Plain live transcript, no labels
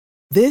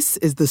This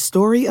is the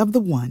story of the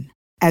one.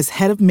 As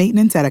head of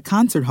maintenance at a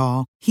concert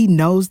hall, he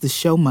knows the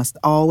show must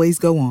always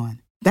go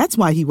on. That's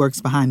why he works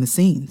behind the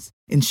scenes,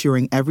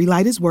 ensuring every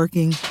light is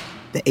working,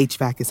 the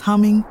HVAC is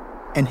humming,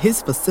 and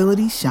his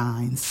facility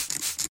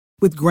shines.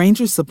 With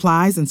Grainger's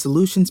supplies and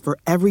solutions for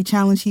every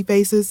challenge he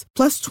faces,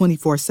 plus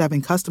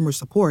 24/7 customer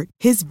support,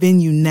 his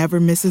venue never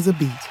misses a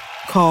beat.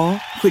 Call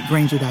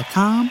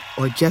quickgrainger.com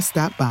or just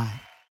stop by.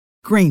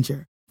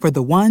 Grainger, for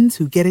the ones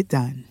who get it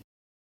done.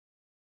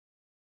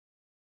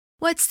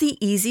 What's the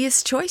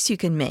easiest choice you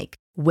can make?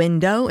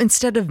 Window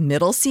instead of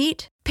middle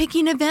seat?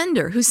 Picking a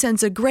vendor who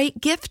sends a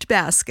great gift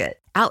basket?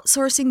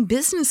 Outsourcing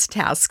business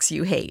tasks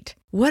you hate?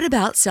 What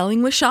about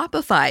selling with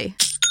Shopify?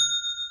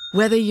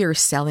 Whether you're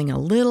selling a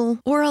little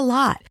or a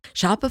lot,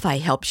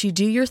 Shopify helps you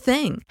do your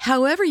thing,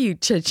 however you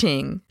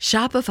cha-ching.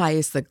 Shopify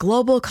is the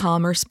global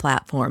commerce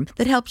platform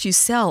that helps you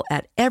sell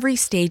at every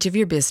stage of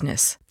your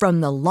business.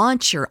 From the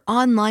launch your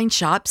online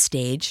shop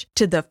stage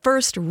to the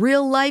first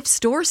real-life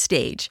store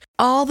stage,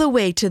 all the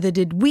way to the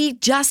did we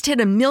just hit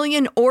a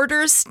million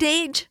orders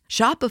stage.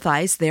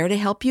 Shopify's there to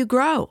help you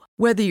grow.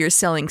 Whether you're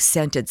selling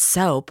scented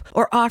soap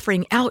or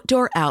offering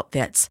outdoor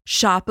outfits,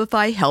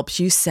 Shopify helps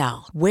you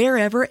sell.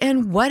 Wherever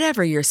and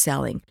whatever you're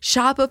selling,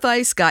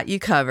 Shopify's got you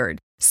covered.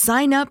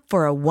 Sign up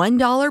for a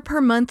 $1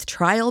 per month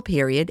trial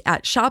period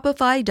at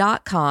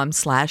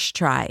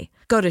shopify.com/try.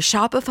 Go to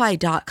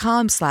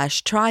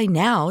shopify.com/try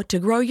now to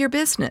grow your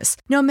business,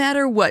 no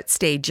matter what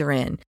stage you're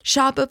in.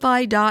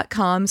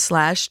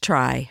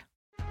 Shopify.com/try.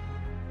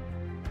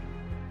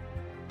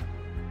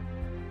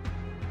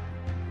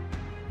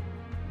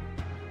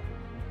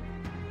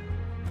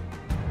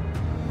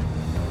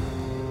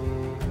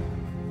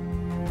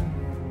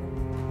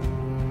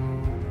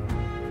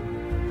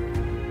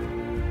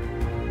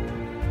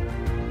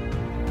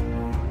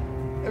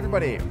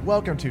 Everybody,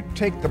 welcome to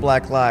Take the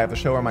Black Live, the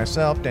show where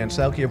myself, Dan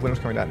Selke of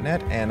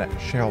winterscoming.net, and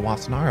Cheryl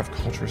Wassenaar of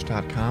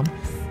cultures.com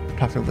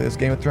talk through the latest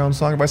Game of Thrones,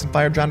 Song of Ice and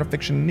Fire, genre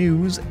fiction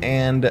news,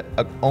 and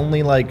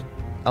only like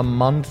a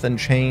month and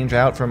change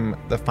out from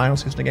the final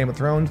season of Game of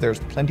Thrones, there's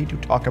plenty to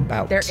talk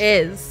about. There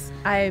is.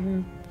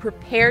 I'm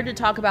prepared to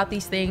talk about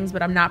these things,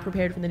 but I'm not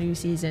prepared for the new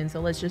season,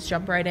 so let's just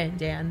jump right in,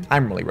 Dan.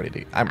 I'm really ready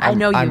to. I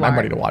know you are. I'm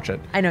ready to watch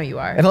it. I know you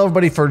are. And hello,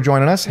 everybody, for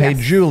joining us. Yes.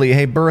 Hey, Julie.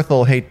 Hey,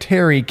 Berthel. Hey,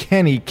 Terry,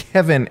 Kenny,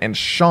 Kevin, and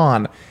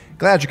Sean.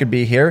 Glad you could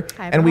be here.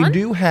 Hi, and we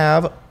do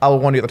have, I'll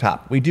warn you at the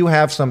top, we do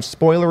have some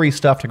spoilery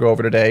stuff to go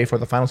over today for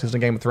the final season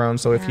of Game of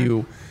Thrones. So if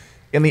you,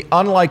 in the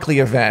unlikely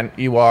event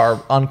you are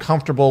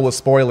uncomfortable with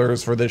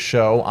spoilers for this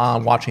show,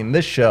 watching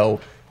this show,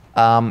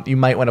 you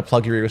might want to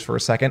plug your ears for a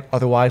second.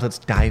 Otherwise, let's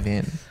dive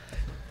in.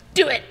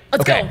 Do it.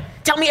 Let's go.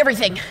 Tell me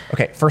everything.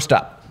 Okay, first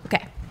up.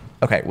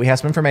 Okay, we have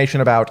some information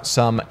about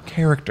some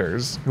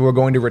characters who are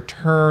going to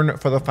return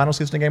for the final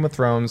season of Game of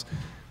Thrones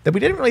that we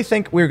didn't really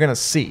think we were going to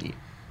see.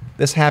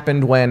 This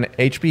happened when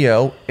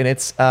HBO, in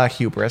its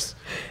hubris,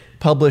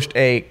 published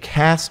a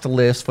cast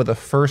list for the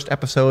first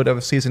episode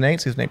of season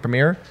 8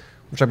 premiere,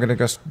 which I'm going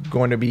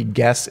to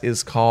guess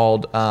is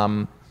called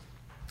Welcome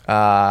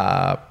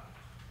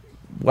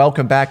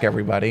Back,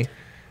 Everybody.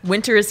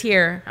 Winter is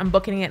here. I'm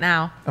booking it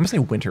now. I'm going to say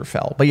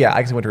Winterfell, but yeah,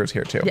 I guess Winter is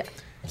here too. Yeah,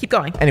 keep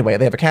going. Anyway,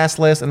 they have a cast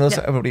list, and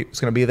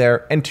everybody's going to be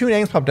there. And 2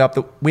 names popped up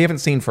that we haven't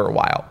seen for a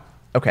while.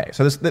 Okay,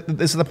 so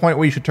this is the point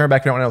where you should turn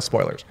back if you don't know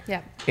spoilers.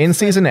 Yeah. In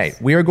season 8,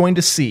 we are going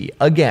to see,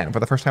 again, for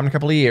the first time in a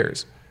couple of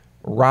years,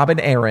 Robin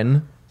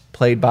Arryn,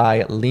 played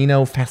by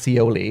Lino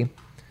Facioli,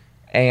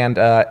 and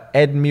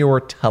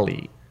Edmure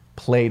Tully,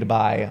 played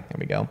by, there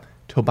we go,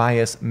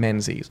 Tobias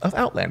Menzies of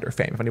Outlander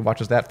fame, if anyone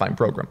watches that fine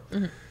program.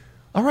 Mm-hmm.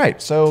 All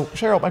right, so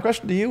Cheryl, my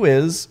question to you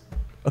is,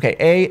 okay,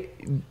 A,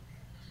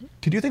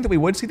 did you think that we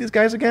would see these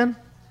guys again?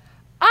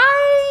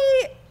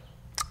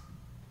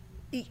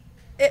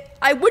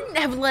 I wouldn't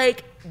have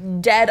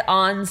dead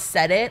on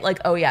said it,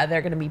 oh yeah,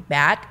 they're going to be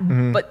back.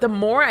 Mm-hmm. But the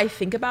more I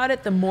think about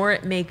it, the more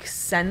it makes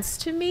sense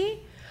to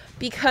me,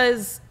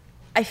 because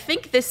I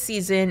think this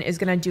season is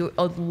going to do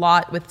a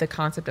lot with the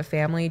concept of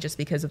family, just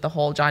because of the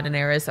whole Jon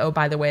Daenerys, oh,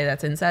 by the way,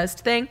 that's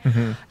incest thing.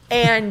 Mm-hmm.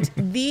 And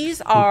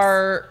these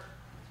are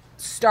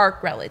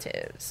Stark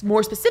relatives.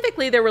 More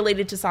specifically, they're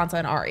related to Sansa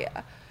and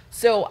Arya.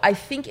 So I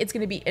think it's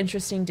going to be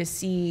interesting to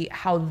see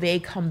how they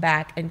come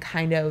back and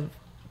kind of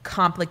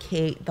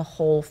complicate the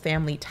whole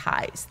family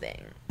ties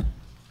thing.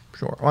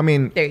 Sure. Well, I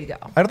mean, there you go.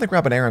 I don't think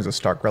Robin Arryn's a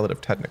Stark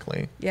relative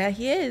technically. Yeah,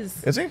 he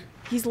is. Is he?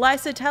 He's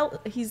Lysa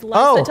Tully's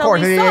oh, of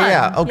course. son.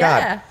 Yeah. Oh,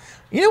 yeah. God.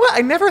 You know what?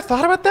 I never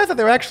thought about that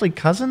they're actually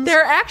cousins.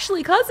 They're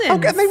actually cousins. Oh,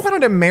 God. They wanted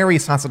to marry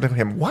Sansa to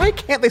him. Why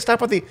can't they stop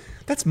with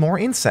that's more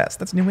incest.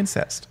 That's new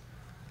incest.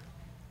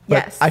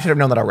 But yes. I should have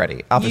known that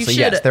already. Obviously,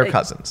 yes, they're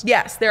cousins.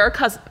 Yes, they're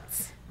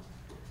cousins.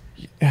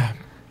 Yeah.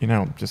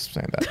 Just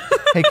saying that.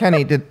 Hey,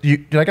 Kenny, did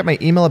I get my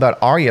email about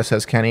Arya,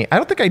 says Kenny. I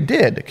don't think I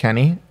did,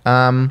 Kenny.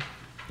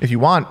 If you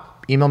want,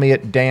 email me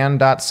at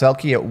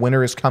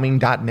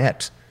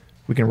dan.selke@winteriscoming.net.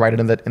 We can write it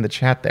in the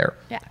chat there.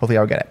 Yeah. Hopefully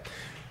I'll get it.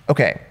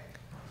 Okay.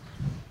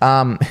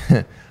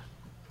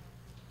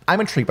 I'm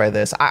intrigued by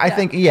this. I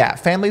think,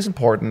 family's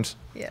important.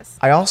 Yes.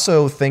 I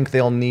also think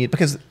they'll need,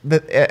 because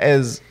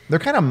as they're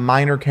kind of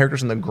minor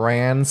characters in the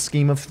grand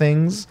scheme of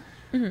things,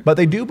 but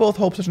they do both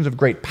hold positions of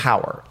great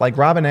power. Like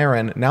Robb and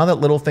Aaron, now that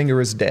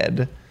Littlefinger is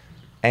dead,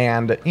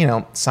 and,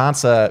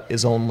 Sansa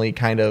is only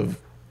kind of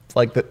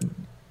like the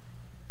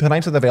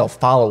Knights of the Vale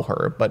follow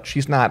her, but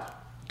she's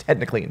not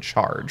technically in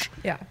charge.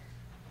 Yeah.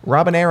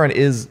 Robb and Aaron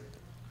is,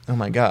 oh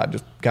my God,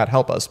 just God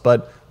help us,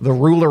 but the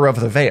ruler of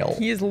the Vale.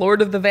 He is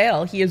Lord of the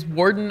Vale. He is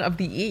Warden of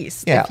the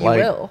East, if you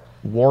will.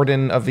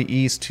 Warden of the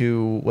East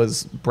who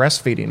was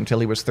breastfeeding until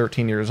he was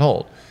 13 years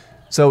old.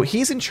 So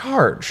he's in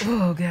charge.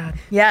 Oh, God.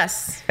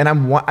 Yes. And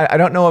I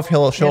don't know if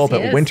he'll show up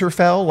at is.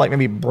 Winterfell, like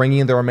maybe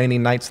bringing the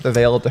remaining Knights of the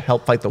Vale to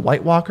help fight the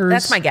White Walkers.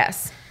 That's my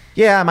guess.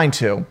 Yeah, mine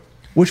too.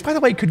 Which, by the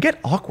way, could get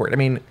awkward. I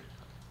mean,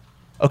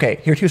 okay,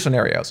 here are two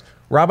scenarios.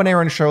 Robb and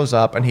Aaron shows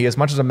up, and he, as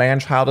much as a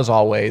man-child as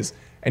always,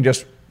 and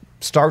just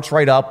starts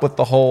right up with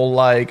the whole,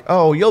 like,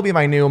 oh, you'll be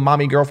my new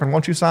mommy girlfriend,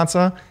 won't you,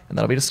 Sansa? And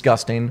that'll be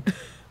disgusting.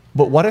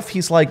 But what if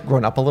he's, like,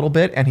 grown up a little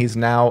bit, and he's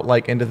now,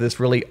 like, into this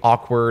really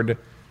awkward,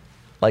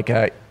 like,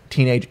 a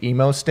teenage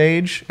emo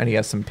stage, and he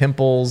has some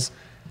pimples,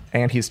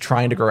 and he's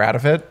trying to grow out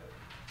of it?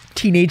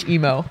 Teenage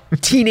emo.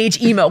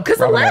 Because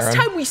the last Aaron.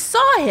 time we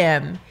saw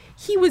him,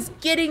 he was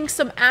getting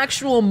some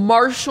actual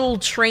martial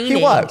training.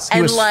 He was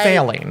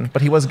failing,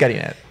 but he was getting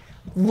it.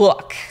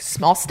 Look,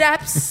 small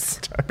steps.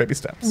 Baby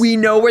steps. We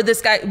know where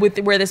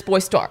this boy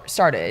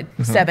started.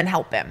 Seven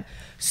help him.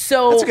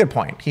 So that's a good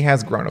point. He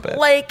has grown a bit.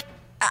 Like,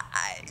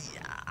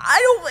 I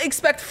don't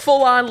expect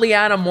full-on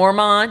Lyanna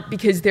Mormont,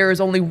 because there is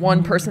only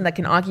one person that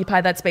can occupy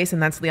that space,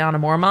 and that's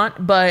Lyanna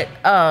Mormont. But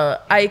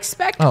I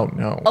expect I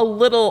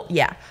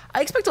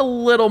expect a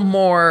little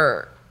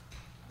more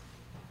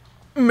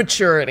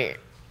maturity.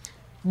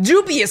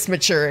 Dubious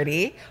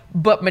maturity,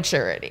 but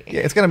maturity.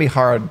 Yeah, it's going to be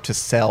hard to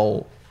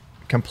sell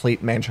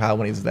complete man-child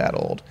when he's that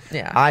old.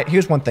 Yeah.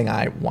 Here's one thing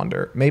I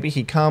wonder. Maybe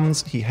he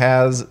comes, he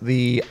has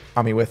the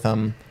army with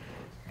him,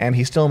 and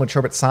he's still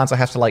immature, but Sansa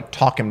has to, like,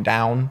 talk him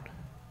down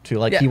to,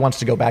 like, he wants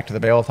to go back to the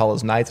Vale with all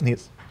his knights, and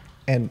it's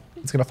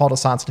going to fall to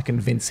Sansa to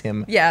convince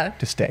him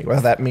to stay.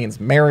 Whether that means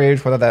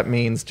marriage, whether that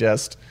means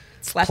just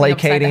slapping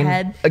placating.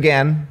 Upside the head.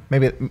 Again,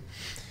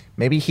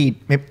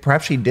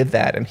 perhaps she did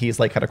that, and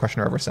he's, like, had a question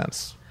her ever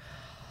since.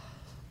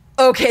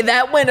 Okay,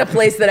 that went a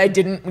place that I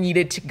didn't need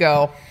it to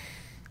go.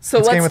 So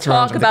let's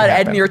talk about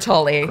Edmure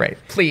Tully. Great.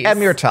 Please.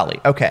 Edmure Tully.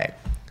 Okay.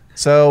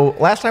 So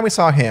last time we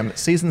saw him,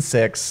 season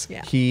 6,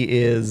 he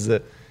is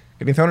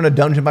getting thrown in a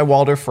dungeon by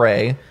Walder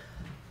Frey.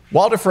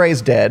 Walder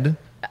Frey's dead.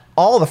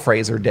 All the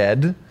Freys are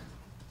dead.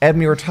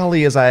 Edmure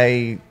Tully is,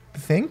 I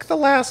think, the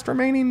last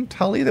remaining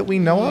Tully that we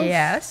know of.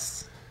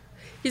 Yes.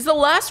 He's the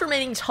last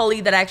remaining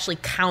Tully that actually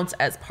counts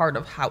as part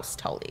of House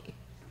Tully.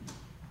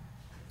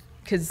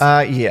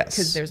 Yes.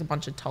 Because there's a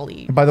bunch of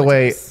Tully. By the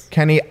way,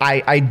 Kenny,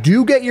 I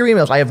do get your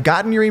emails. I have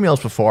gotten your emails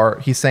before.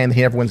 He's saying that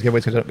he never wins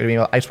giveaways because I don't get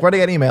emails. I swear to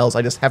get emails.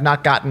 I just have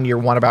not gotten your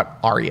one about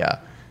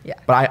Arya. Yeah.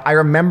 But I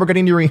remember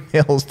getting your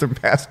emails through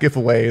past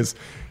giveaways,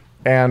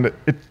 and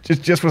it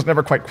just was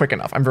never quite quick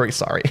enough. I'm very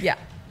sorry. Yeah.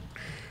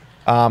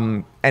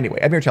 Anyway,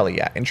 Edmure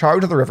Tully, in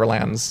charge of the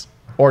Riverlands,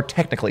 or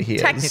technically he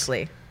is.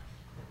 Technically.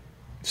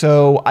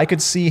 So I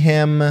could see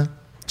him.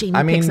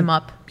 Jaime picks him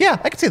up. Yeah,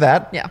 I could see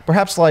that. Yeah.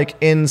 Perhaps like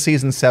in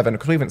season 7,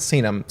 because we haven't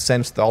seen him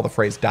since all the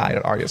Freys died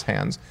at Arya's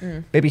hands.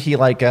 Maybe he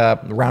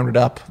rounded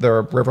up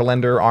the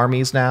Riverlander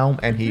armies now,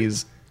 and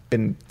he's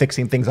been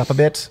fixing things up a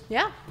bit.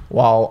 Yeah.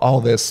 While all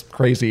this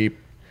crazy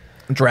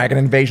dragon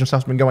invasion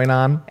stuff's been going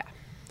on. Yeah.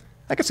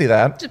 I could see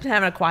that. Just been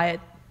having a quiet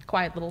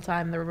little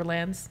time in the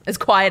Riverlands. As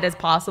quiet as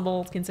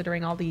possible,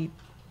 considering all the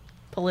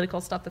political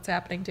stuff that's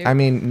happening too. I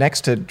mean,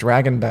 next to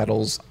dragon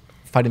battles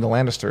fighting the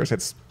Lannisters,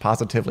 it's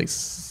positively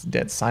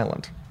dead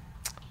silent.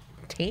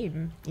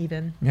 Tame,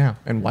 even. Yeah,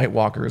 and White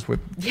Walkers with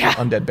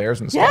undead bears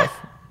and stuff.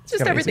 Yeah, it's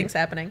just everything's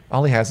happening.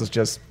 All he has is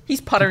just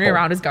he's puttering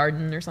around his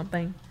garden or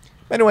something.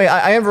 Anyway,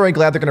 I am very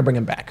glad they're going to bring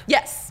him back.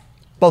 Yes.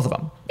 Both of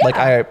them. Yeah. Like,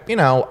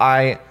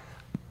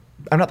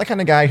 I'm not the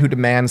kind of guy who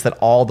demands that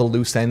all the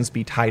loose ends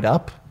be tied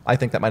up. I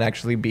think that might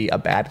actually be a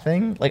bad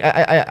thing. Like,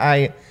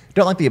 I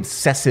don't like the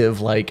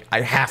obsessive, like,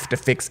 I have to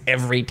fix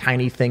every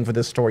tiny thing for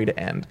this story to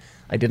end.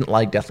 I didn't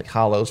like Deathly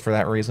Hallows for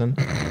that reason.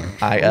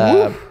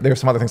 There's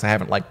some other things I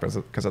haven't liked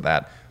because of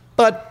that.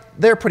 But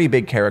they're pretty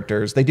big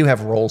characters. They do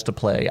have roles to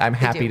play. I'm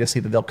happy to see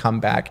that they'll come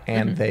back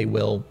and they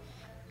will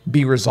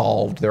be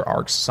resolved, their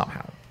arcs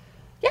somehow.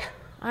 Yeah,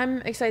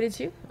 I'm excited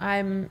too.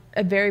 I'm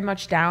very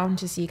much down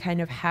to see kind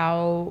of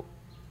how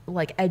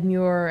like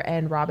Edmure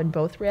and Robin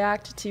both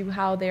react to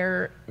how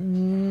their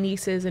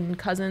nieces and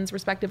cousins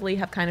respectively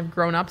have kind of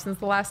grown up since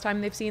the last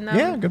time they've seen them.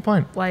 Yeah, good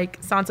point. Like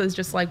Sansa's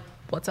just like,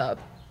 what's up?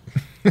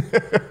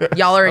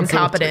 Y'all are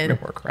incompetent. No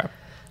more crap.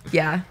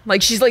 Yeah,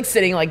 like she's like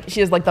sitting like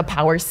she has like the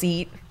power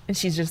seat and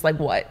she's just like,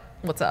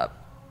 what's up?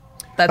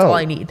 That's all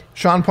I need.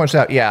 Sean points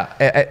out,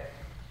 Edmure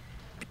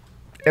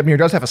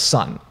does have a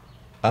son.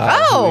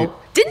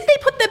 Didn't they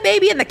put the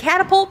baby in the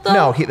catapult though?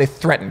 No, they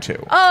threatened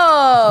to.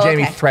 Oh,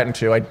 Jaime threatened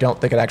to. I don't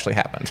think it actually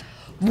happened.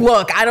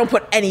 Look, I don't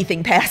put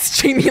anything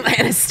past Jaime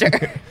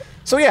Lannister.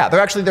 So yeah,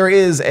 there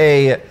is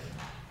a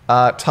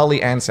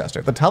Tully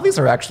ancestor. The Tullys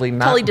are actually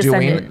not Tully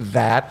doing descendant.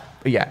 that.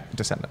 Yeah,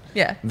 descendant.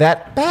 Yeah.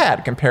 That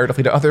bad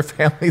comparatively to other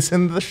families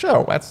in the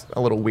show. That's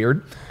a little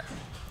weird.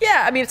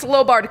 Yeah, I mean, it's a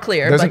low bar to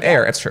clear. There's but an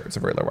heir. It's true. It's a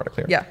very low bar to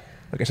clear. Yeah.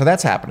 Okay, so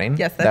that's happening.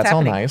 Yes, that's all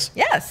happening. nice.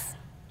 Yes.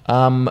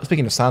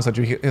 Speaking of Sansa, did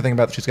you hear anything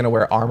about that she's going to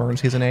wear armor in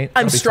season 8?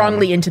 I'm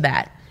strongly into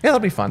that. Yeah, that'll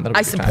be fun. That'll be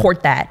I a good time.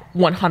 support that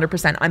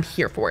 100%. I'm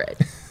here for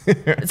it.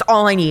 It's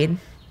all I need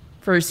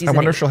for season 8. I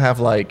wonder if she'll have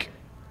like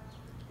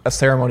a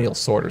ceremonial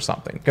sword or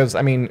something. Because,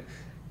 I mean,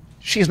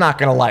 she's not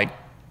going to like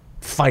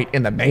fight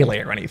in the melee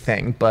or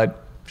anything,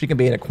 but she can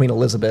be in a Queen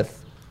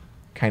Elizabeth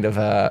kind of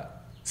a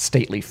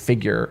stately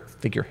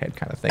figurehead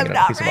kind of thing in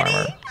a piece of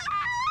armor.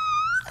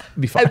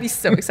 It'd be fun. I'd be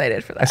so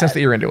excited for that. I sense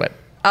that you're into it.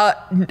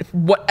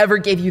 Whatever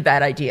gave you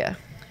that idea?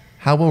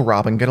 How will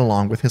Robin get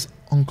along with his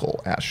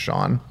uncle? Asked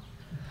Sean.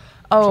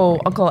 Oh,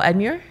 Uncle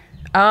Edmure?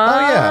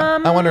 Yeah.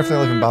 I wonder if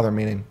they'll even bother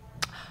meeting.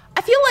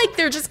 I feel like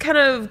they're just kind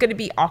of going to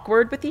be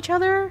awkward with each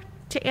other,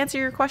 to answer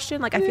your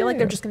question. Like, I feel like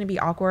they're just going to be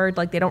awkward.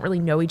 Like, they don't really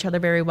know each other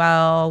very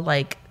well.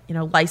 Like, you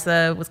know,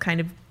 Lysa was kind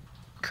of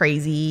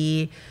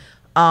crazy.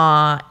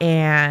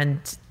 And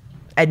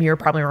Edmure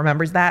probably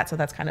remembers that. So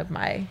that's kind of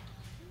my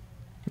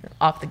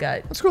off the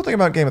gut. What's the cool thing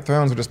about Game of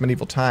Thrones or just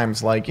medieval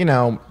times? Like, you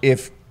know,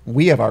 if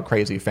we have our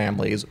crazy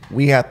families,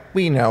 we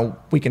know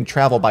we can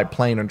travel by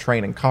plane and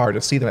train and car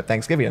to see them at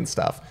Thanksgiving and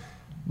stuff.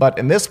 But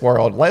in this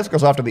world, Lysa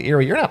goes off to the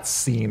Eyrie. You're not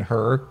seeing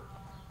her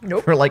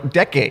for like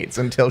decades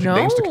until she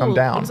begins to come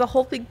down. It was a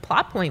whole big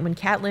plot point when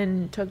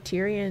Catelyn took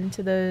Tyrion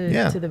to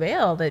the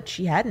Vale that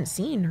she hadn't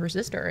seen her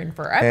sister in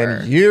forever.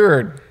 And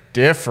you're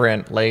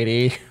different,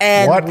 lady.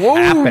 And what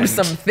happened?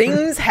 Some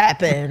things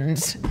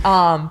happened.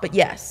 But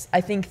yes,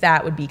 I think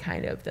that would be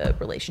kind of the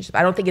relationship.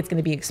 I don't think it's going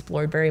to be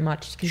explored very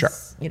much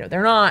because you know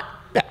they're not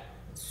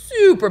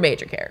super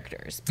major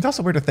characters. It's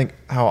also weird to think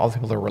how all the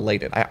people are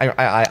related.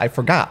 I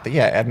forgot that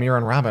Edmure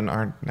and Robin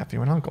are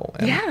nephew and uncle.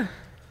 And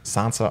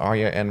Sansa,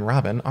 Arya, and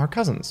Robin are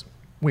cousins.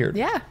 Weird.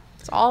 Yeah,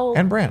 it's all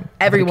and Bran.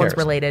 Everyone's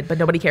related, but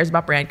nobody cares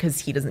about Bran because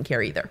he doesn't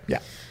care either. Yeah.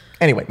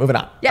 Anyway, moving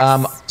on.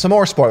 Yes. Some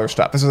more spoiler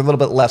stuff. This is a little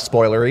bit less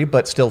spoilery,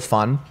 but still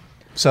fun.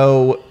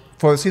 So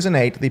for season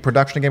 8, the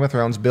production of Game of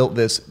Thrones built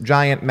this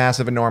giant,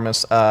 massive,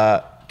 enormous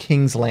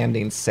King's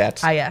Landing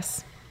set.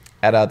 Yes.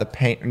 At the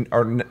paint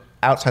or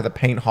outside the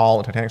paint hall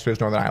in Titanic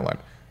Studios, Northern Ireland.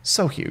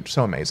 So huge,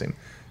 so amazing.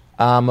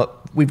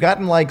 We've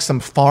gotten like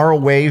some far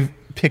away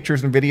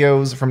pictures and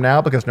videos from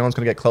now because no one's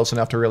going to get close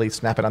enough to really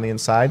snap it on the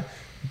inside.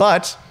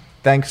 But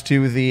thanks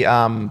to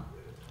the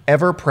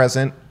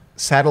ever-present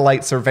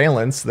satellite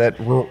surveillance that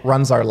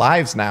runs our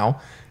lives now,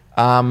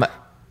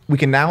 we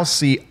can now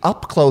see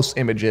up-close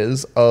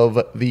images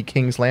of the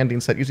King's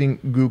Landing set using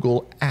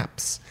Google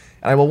Apps.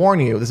 And I will warn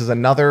you, this is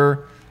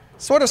another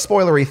sort of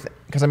spoilery thing,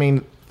 because I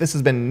mean, this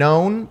has been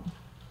known,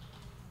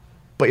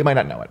 but you might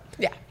not know it.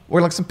 Yeah. We're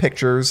going to look at some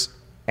pictures,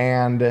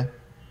 and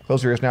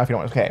close your ears now if you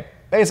don't want. Okay.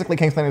 Basically,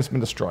 King's Landing has been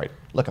destroyed.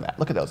 Look at that.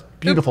 Look at those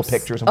beautiful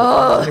pictures of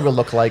what it will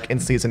look like in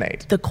season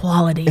 8. The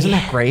quality. Isn't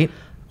that great?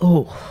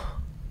 Oh,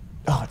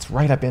 it's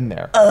right up in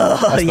there.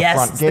 Oh, the yes,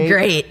 front it's gate,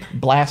 great.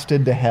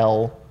 Blasted to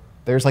hell.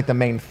 There's like the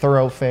main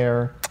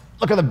thoroughfare.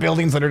 Look at the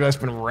buildings that are just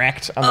been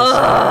wrecked on the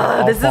side.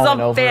 All this is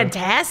falling all over.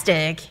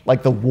 fantastic.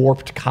 Like the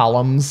warped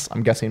columns,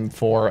 I'm guessing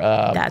for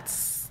that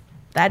is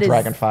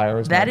Dragonfire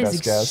is my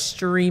best guess.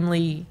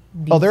 Extremely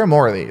deep. Oh, there are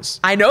more of these.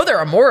 I know there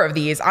are more of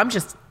these. I'm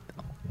just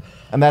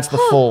And that's the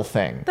full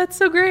thing. That's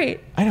so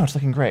great. I know, it's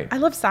looking great. I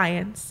love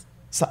science.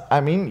 So,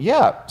 I mean,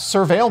 yeah,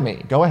 surveil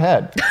me. Go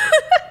ahead.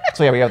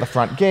 So yeah, we have the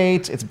front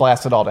gate. It's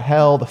blasted all to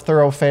hell. The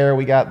thoroughfare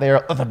we got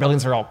there. The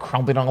buildings are all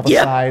crumbling on all the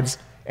sides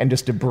and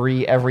just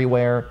debris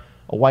everywhere.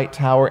 A white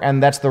tower,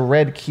 and that's the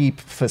Red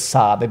Keep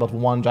facade. They built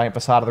one giant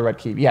facade of the Red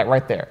Keep. Yeah,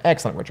 right there.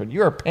 Excellent, Richard.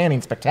 You are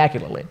panning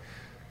spectacularly.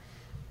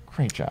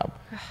 Great job.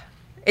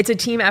 It's a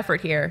team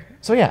effort here.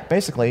 So yeah,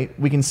 basically,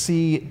 we can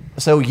see.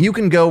 So you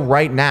can go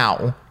right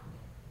now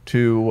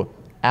to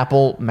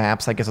Apple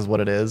Maps, I guess is what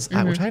it is,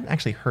 which I hadn't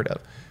actually heard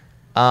of,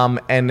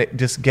 and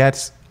just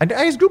get.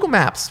 I use Google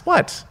Maps.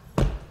 What?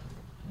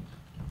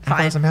 Fine.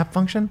 Apple has a map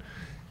function.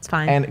 It's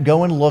fine. And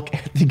go and look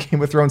at the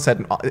Game of Thrones set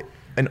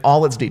in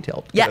all its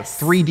detail. Get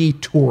Yes. a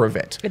 3D tour of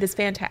it. It is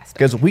fantastic.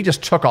 Because we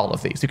just took all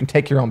of these. You can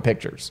take your own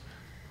pictures.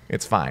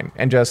 It's fine.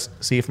 And just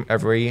see from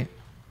every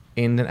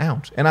in and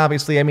out. And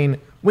obviously, I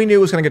mean, we knew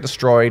it was going to get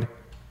destroyed,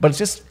 but it's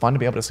just fun to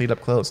be able to see it up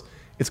close.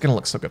 It's going to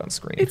look so good on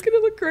screen. It's going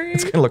to look great.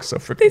 It's going to look so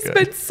freaking They good.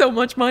 spent so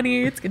much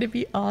money. It's going to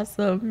be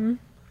awesome.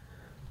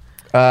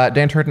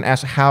 Dan Turton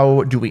asked,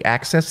 how do we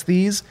access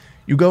these?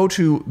 You go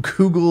to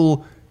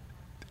Google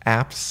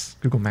Apps.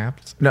 Google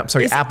Maps? No,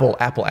 sorry, Apple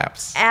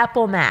Apps.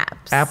 Apple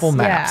Maps. Apple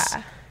Maps.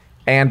 Yeah.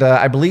 And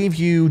I believe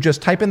you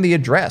just type in the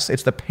address.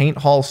 It's the Paint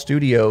Hall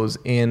Studios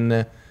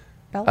in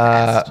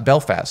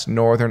Belfast,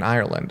 Northern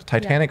Ireland.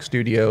 Titanic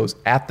Studios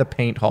at the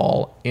Paint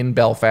Hall in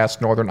Belfast,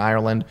 Northern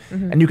Ireland.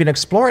 And you can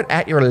explore it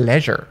at your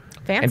leisure.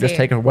 Fancy. and just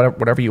take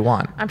whatever you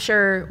want. I'm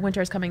sure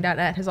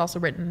winterscoming.net has also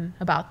written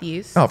about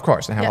these. Oh, of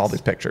course. They have all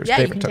these pictures. Yeah,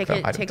 David you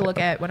can take a look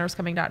at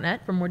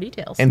winterscoming.net for more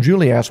details. And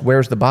Julie asks,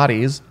 where's the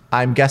bodies?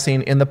 I'm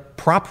guessing in the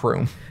prop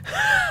room.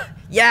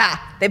 Yeah,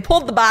 they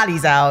pulled the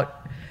bodies out.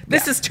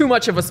 This is too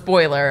much of a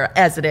spoiler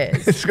as it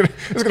is. It's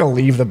gonna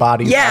leave the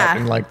bodies out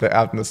in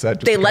the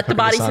set. They let the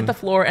bodies hit the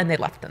floor and they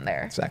left them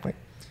there. Exactly.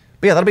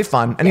 But yeah, that'll be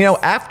fun. And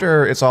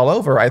after it's all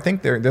over, I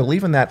think they're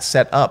leaving that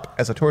set up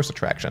as a tourist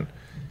attraction.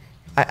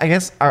 I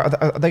guess are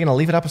they gonna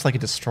leave it up as like a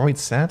destroyed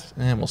set?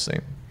 We'll see.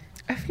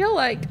 I feel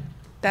like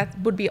that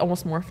would be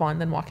almost more fun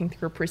than walking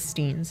through a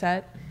pristine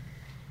set.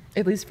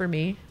 At least for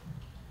me.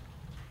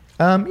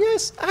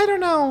 Yes, I don't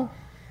know.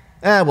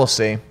 We'll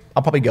see.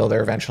 I'll probably go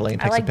there eventually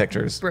and take some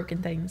pictures.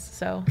 Broken things,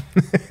 so.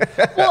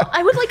 Well,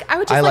 I would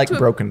just I like to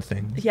broken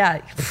things.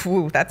 Yeah,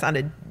 that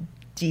sounded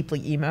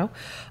deeply emo.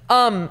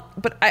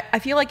 But I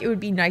feel like it would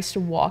be nice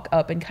to walk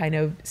up and kind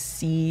of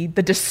see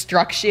the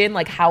destruction,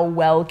 like how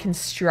well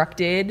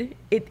constructed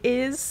it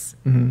is,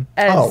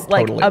 as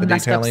like totally. A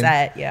messed up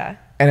set. Yeah.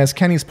 And as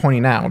Kenny's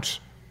pointing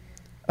out,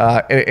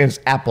 it's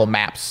Apple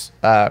Maps,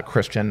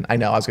 Christian. I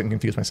know I was getting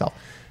confused myself.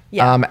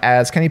 Yeah.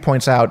 As Kenny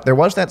points out, there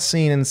was that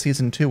scene in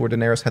season 2 where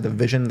Daenerys had the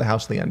vision of the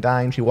House of the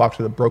Undying. She walked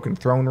through the broken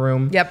throne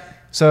room. Yep.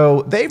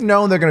 So they've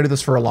known they're going to do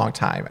this for a long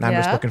time. And I'm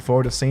just looking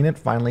forward to seeing it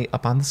finally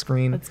up on the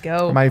screen. Let's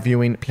go. For my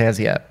viewing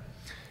pleasure.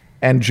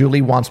 And Julie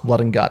wants blood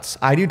and guts.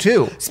 I do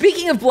too.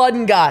 Speaking of blood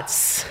and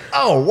guts.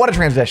 Oh, what a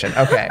transition.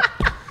 Okay.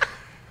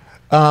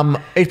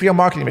 HBO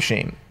marketing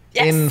machine.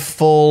 Yes. In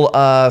full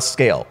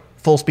scale.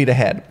 Full speed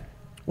ahead.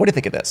 What do you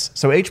think of this?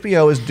 So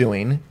HBO is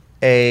doing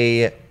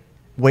a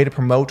way to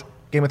promote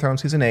Game of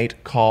Thrones Season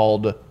 8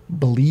 called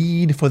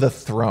Bleed for the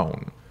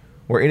Throne,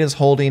 where it is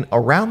holding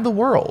around the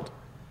world,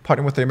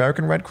 partnering with the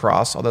American Red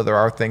Cross, although there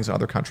are things in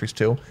other countries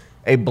too,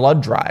 a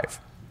blood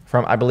drive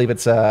from, I believe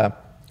it's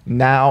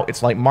now,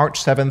 it's like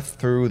March 7th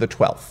through the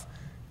 12th.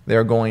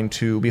 They're going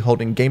to be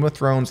holding Game of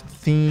Thrones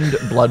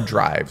themed blood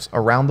drives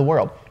around the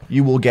world.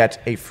 You will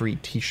get a free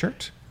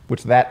t-shirt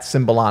with that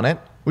symbol on it,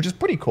 which is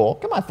pretty cool.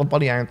 Come on, for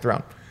Bloody Iron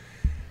Throne.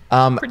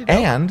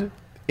 And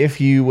if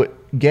you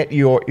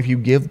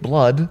give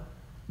blood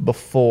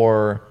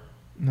before,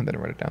 I better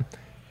write it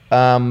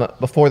down,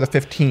 before the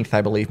 15th,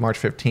 I believe, March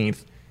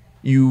 15th,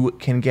 you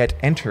can get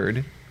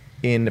entered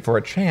in for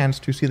a chance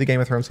to see the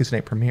Game of Thrones Season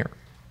 8 premiere.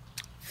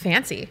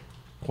 Fancy.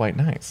 Quite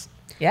nice.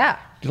 Yeah.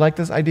 Do you like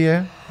this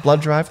idea?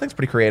 Blood drive? I think it's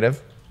pretty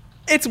creative.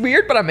 It's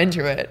weird, but I'm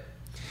into it.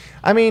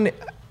 I mean,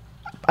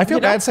 I feel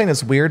bad saying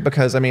it's weird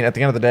because, I mean, at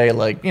the end of the day,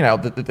 like,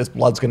 this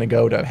blood's going to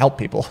go to help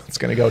people. It's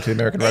going to go to the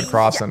American Red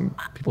Cross and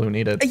people who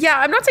need it. Yeah,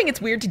 I'm not saying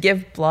it's weird to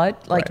give blood,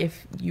 like, right.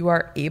 If you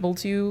are able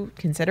to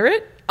consider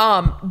it.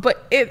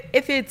 But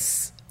if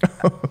it's,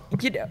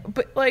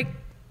 but like,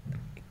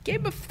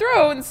 Game of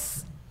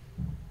Thrones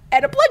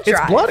at a blood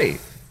drive. It's bloody.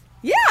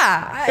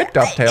 Yeah. It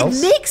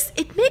dovetails.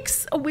 It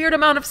makes a weird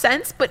amount of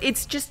sense, but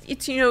it's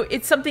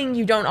something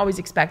you don't always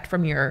expect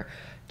from your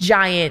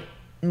giant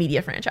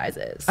media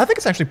franchises. I think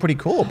it's actually pretty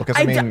cool because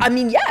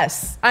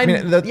yes.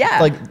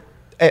 Like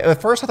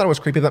at first I thought it was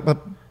creepy, but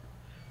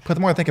the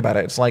more I think about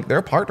it, it's like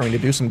they're partnering to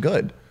do some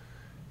good.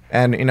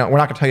 And we're not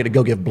going to tell you to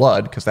go give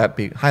blood because that'd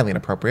be highly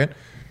inappropriate.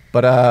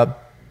 But I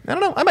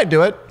don't know. I might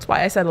do it. That's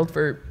why I settled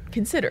for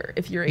consider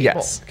if you're able.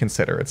 Yes,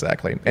 consider,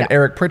 exactly. And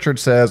Eric Pritchard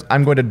says,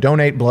 I'm going to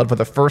donate blood for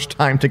the first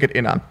time to get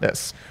in on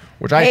this,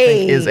 which I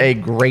think is a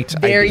great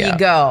idea. There you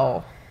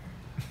go.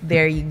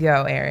 There you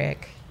go,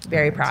 Eric.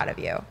 Very proud of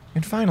you.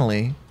 And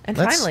finally,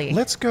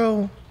 let's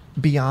go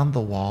beyond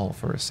the wall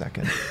for a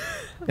second.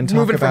 And talk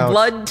Moving about from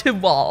blood to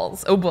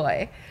walls. Oh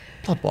boy.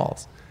 Blood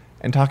walls.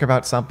 And talk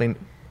about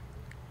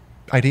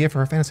idea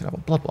for a fantasy novel,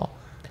 Blood Wall.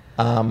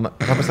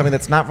 Talk about something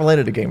that's not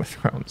related to Game of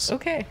Thrones.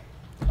 Okay.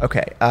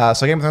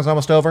 So Game of Thrones is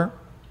almost over.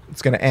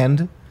 It's going to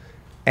end.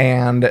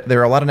 And there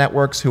are a lot of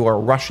networks who are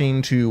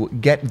rushing to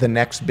get the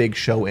next big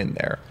show in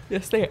there.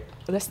 Yes, they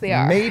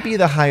are. Maybe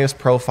the highest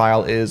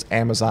profile is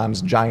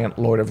Amazon's giant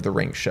Lord of the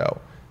Rings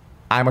show.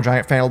 I'm a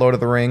giant fan of Lord of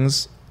the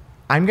Rings.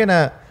 I'm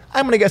gonna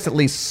guess at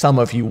least some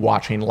of you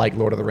watching like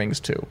Lord of the Rings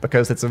too,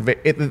 because there's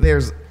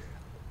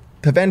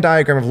the Venn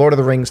diagram of Lord of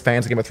the Rings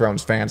fans and Game of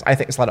Thrones fans. I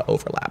think it's a lot of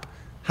overlap.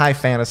 High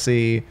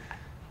fantasy,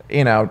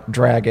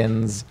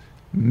 dragons,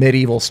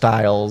 medieval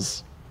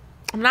styles.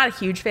 I'm not a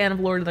huge fan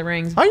of Lord of the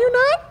Rings. Are you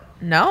not?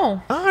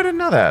 No. Oh, I didn't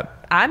know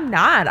that. I'm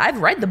not.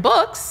 I've read the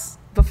books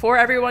before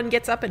everyone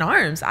gets up in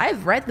arms.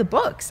 I've read the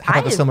books. How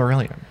about the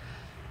Silmarillion?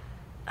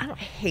 I don't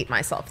hate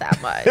myself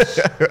that much.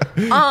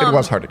 It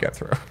was hard to get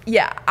through.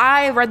 Yeah,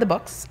 I read the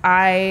books.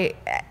 I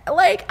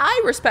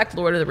respect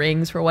Lord of the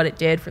Rings for what it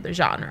did for the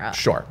genre.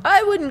 Sure.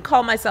 I wouldn't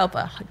call myself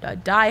a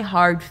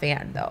die-hard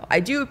fan, though. I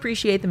do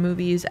appreciate the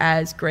movies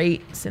as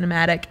great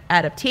cinematic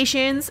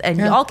adaptations, and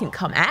y'all can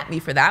come at me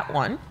for that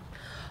one.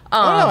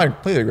 I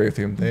completely agree with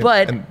you.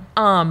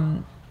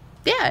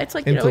 It's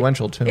like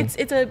influential too.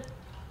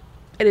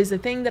 It is a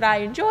thing that I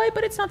enjoy,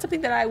 but it's not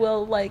something that I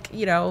will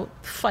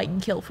fight and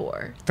kill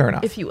for. Fair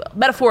enough. If you will.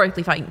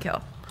 Metaphorically fight and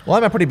kill. Well,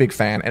 I'm a pretty big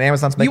fan, and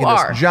Amazon's making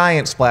this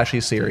giant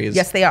splashy series.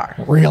 Yes, they are.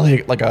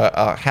 Really, like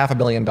a $500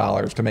 million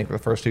to make the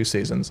first 2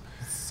 seasons.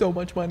 So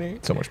much money.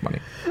 So much money.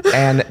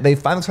 And they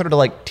finally started to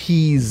like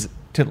tease,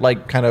 to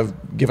like kind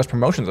of give us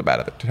promotions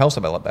about it, to tell us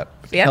about that,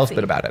 tell us a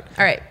bit about it.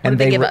 All right, what did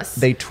they give us?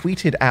 They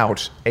tweeted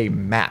out a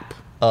map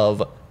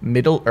of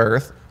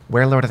Middle-earth,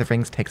 where Lord of the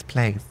Rings takes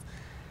place.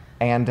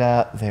 And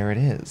there it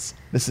is.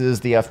 This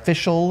is the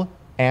official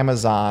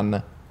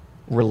Amazon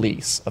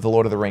release of the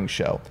Lord of the Rings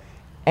show.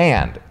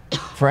 And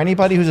for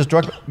anybody who's as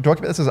drunk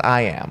about this as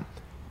I am,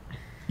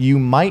 you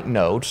might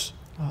note,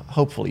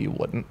 hopefully you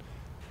wouldn't,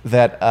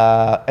 that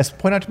as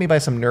pointed out to me by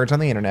some nerds on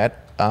the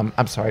internet,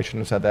 I'm sorry, I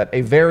shouldn't have said that,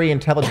 a very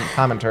intelligent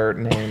commenter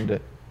named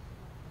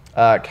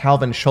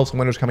Calvin Schultz on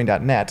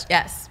WintersComing.net.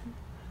 Yes.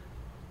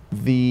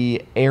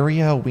 The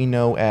area we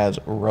know as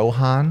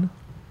Rohan,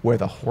 where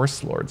the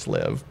Horse Lords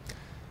live,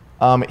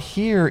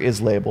 here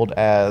is labeled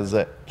as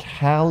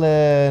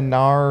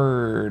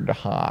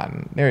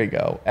Kalinardhan. There you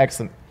go.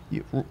 Excellent.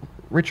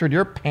 Richard,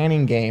 your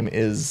panning game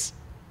is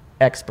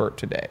expert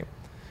today.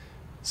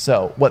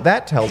 So what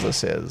that tells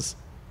us is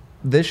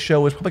this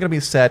show is probably going to be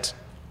set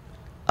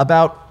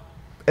about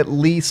at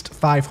least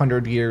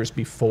 500 years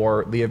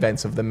before the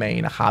events of the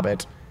main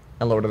Hobbit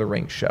and Lord of the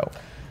Rings show,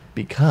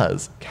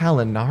 because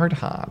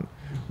Kalinardhan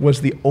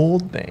was the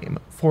old name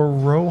for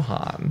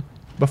Rohan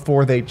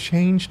before they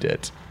changed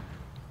it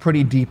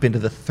pretty deep into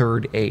the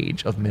Third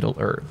Age of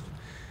Middle-earth.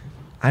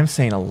 I'm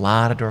saying a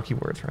lot of dorky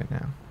words right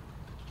now.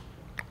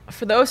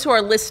 For those who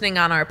are listening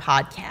on our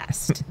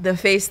podcast, the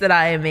face that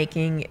I am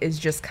making is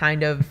just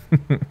kind of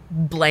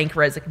blank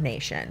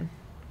resignation.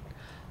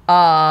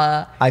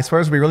 I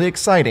swear it would be really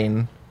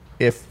exciting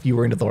if you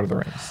were into The Lord of the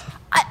Rings.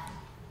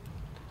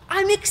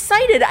 I'm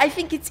excited. I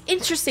think it's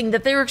interesting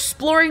that they're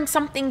exploring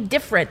something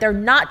different. They're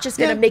not just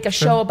going to make a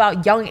show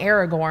about young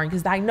Aragorn,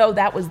 because I know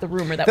that was the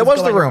rumor. That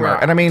was the rumor.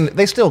 And I mean,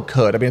 they still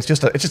could. I mean, it's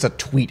just a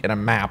tweet and a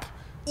map.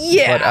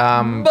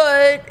 Yeah,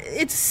 but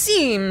it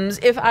seems,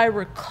 if I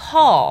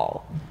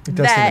recall, it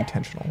does seem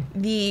intentional.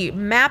 The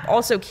map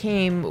also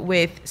came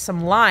with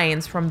some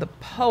lines from the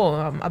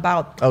poem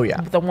about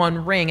the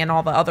One Ring and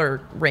all the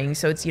other rings.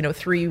 So it's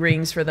 3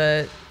 rings for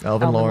the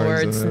Elven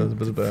Lords,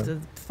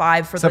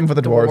 5 for 7 the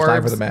for the dwarves,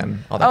 9 for the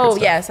men. All that good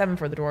stuff. Yeah, 7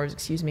 for the dwarves,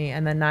 excuse me,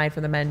 and then 9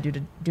 for the men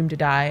doomed to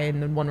die,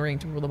 and then 1 ring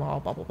to rule them all.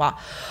 Blah blah blah.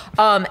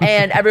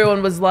 And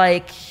everyone was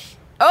like,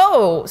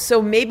 oh,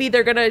 so maybe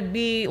they're going to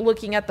be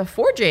looking at the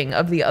forging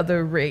of the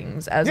other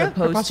rings as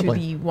opposed to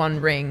the One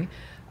Ring.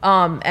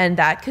 And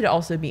that could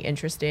also be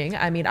interesting.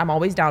 I mean, I'm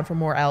always down for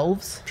more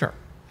elves. Sure.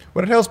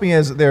 What it tells me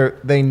is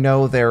they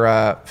know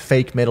their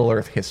fake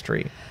Middle-earth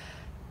history.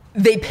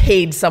 They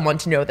paid someone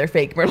to know their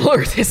fake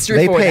Middle-earth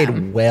history They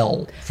paid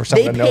well for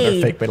someone to know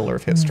their fake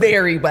Middle-earth history.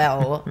 Very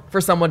well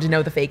for someone to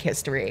know the fake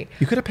history.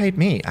 You could have paid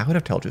me. I would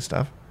have told you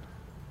stuff.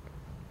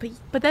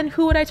 But then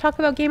who would I talk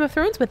about Game of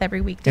Thrones with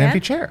every week, Dan? An empty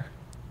chair.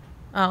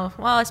 Oh,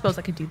 well, I suppose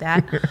I could do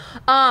that.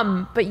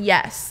 But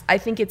yes, I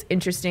think it's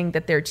interesting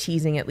that they're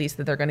teasing at least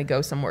that they're going to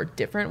go somewhere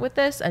different with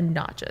this and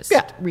not just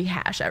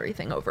rehash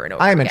everything over and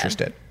over again. I'm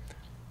interested.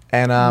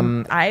 And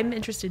I'm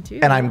interested too.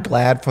 And I'm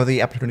glad for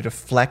the opportunity to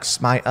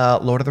flex my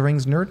Lord of the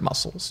Rings nerd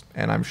muscles.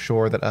 And I'm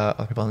sure that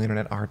other people on the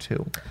internet are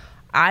too.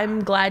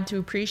 I'm glad to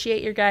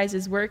appreciate your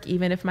guys' work,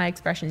 even if my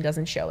expression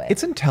doesn't show it.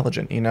 It's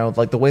intelligent,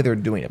 like the way they're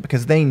doing it,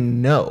 because they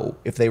know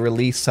if they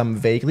release some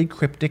vaguely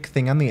cryptic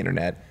thing on the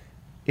internet,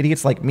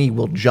 idiots like me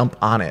will jump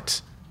on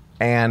it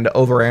and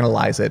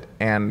overanalyze it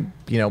and,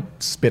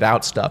 spit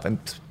out stuff and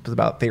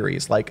about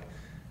theories. Like,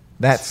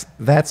 that's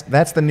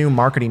the new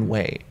marketing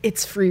way.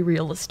 It's free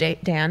real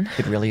estate, Dan.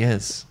 It really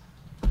is.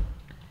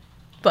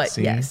 But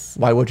yes.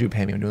 Why would you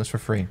pay me? I'm doing this for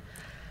free.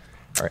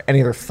 All right.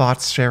 Any other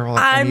thoughts, Cheryl?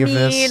 Of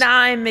this?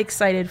 I'm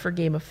excited for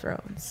Game of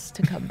Thrones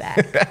to come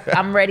back.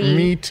 I'm ready.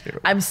 Me too.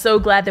 I'm so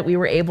glad that we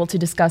were able to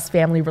discuss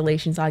family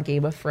relations on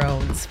Game of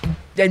Thrones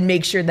and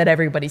make sure that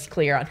everybody's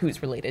clear on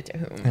who's related to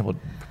whom. And we'll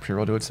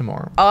do it some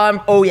more.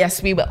 Oh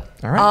yes, we will.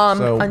 All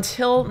right.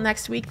 Until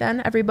next week,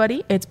 then,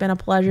 everybody. It's been a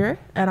pleasure,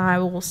 and I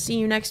will see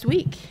you next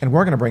week. And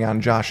we're going to bring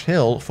on Josh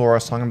Hill for a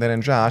Song of Dan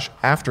and Josh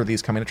after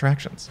these coming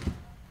attractions.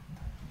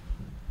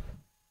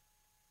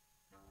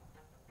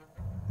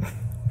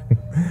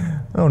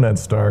 Oh, Ned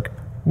Stark,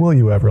 will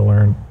you ever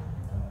learn?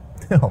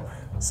 Oh,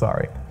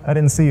 sorry, I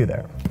didn't see you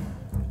there.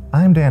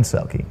 I'm Dan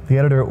Selke, the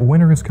editor at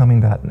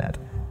WinterIsComing.net,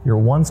 your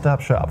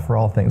one-stop shop for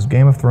all things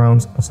Game of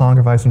Thrones, A Song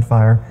of Ice and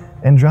Fire,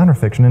 and genre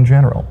fiction in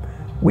general.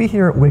 We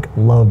here at Wick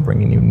love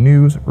bringing you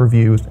news,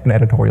 reviews, and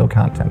editorial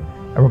content,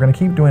 and we're going to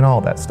keep doing all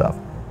that stuff.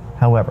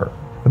 However,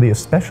 for the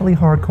especially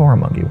hardcore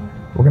among you,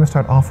 we're going to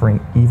start offering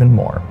even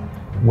more.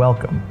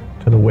 Welcome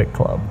to the Wick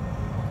Club.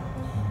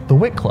 The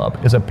Wick Club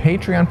is a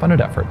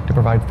Patreon-funded effort to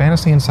provide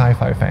fantasy and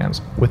sci-fi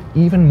fans with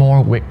even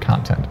more Wick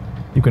content.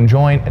 You can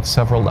join at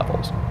several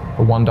levels.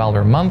 For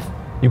 $1 a month,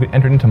 you can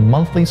enter into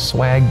monthly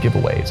swag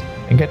giveaways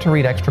and get to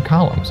read extra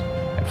columns.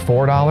 At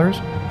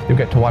 $4, you'll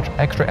get to watch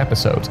extra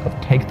episodes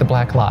of Take the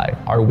Black Lie,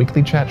 our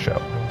weekly chat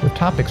show, with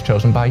topics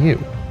chosen by you.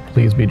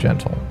 Please be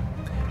gentle.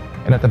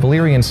 And at the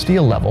Valyrian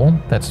Steel level,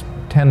 that's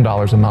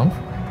 $10 a month,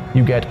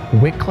 you get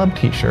Wick Club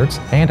t-shirts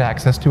and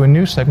access to a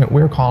new segment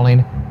we're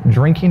calling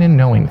Drinking and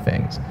Knowing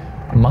Things,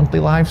 a monthly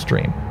live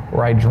stream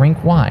where I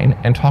drink wine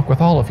and talk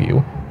with all of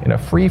you in a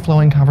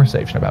free-flowing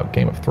conversation about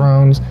Game of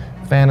Thrones,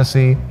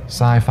 fantasy,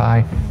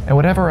 sci-fi, and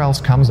whatever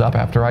else comes up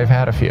after I've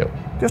had a few.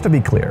 Just to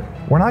be clear,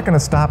 we're not going to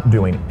stop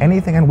doing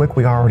anything on Wick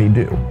we already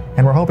do,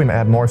 and we're hoping to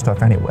add more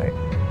stuff anyway.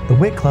 The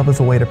Wick Club is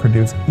a way to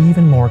produce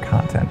even more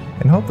content,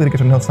 and hopefully to get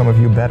to know some of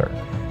you better.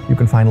 You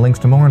can find links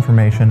to more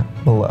information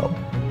below.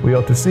 We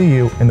hope to see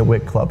you in the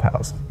Wick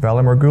Clubhouse.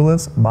 Valor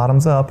Morgulis,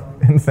 bottoms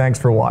up, and thanks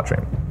for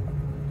watching.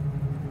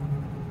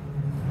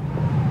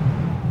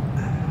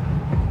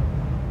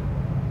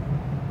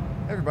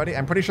 Everybody,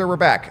 I'm pretty sure we're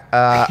back.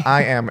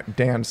 I am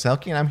Dan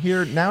Selke, and I'm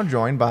here now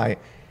joined by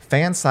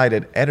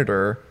fan-sided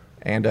editor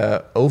and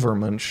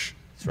Overmunch,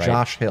 right.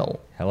 Josh Hill.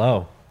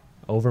 Hello.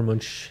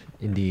 Overmunch,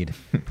 indeed.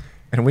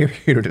 And we're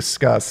here to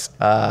discuss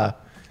A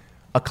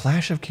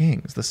Clash of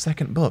Kings, the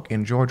second book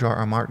in George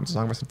R.R. Martin's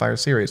Song of Ice and Fire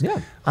series.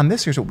 Yeah. On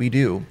this, here's what we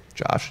do,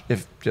 Josh,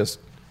 if just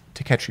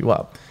to catch you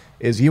up,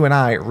 is you and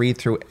I read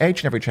through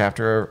each and every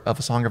chapter of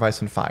A Song of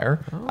Ice and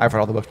Fire. Oh. I've read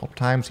all the books multiple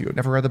times. You have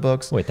never read the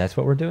books. Wait, that's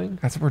what we're doing?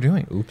 That's what we're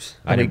doing. Oops.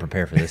 I didn't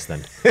prepare for this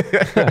then.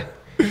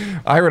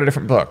 I read a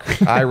different book.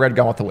 I read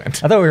Gone with the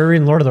Wind. I thought we were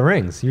reading Lord of the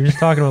Rings. You were just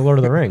talking about Lord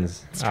of the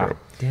Rings. It's true.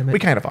 Damn it. We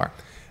kind of are.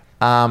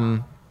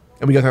 And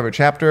we go through every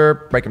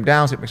chapter, break them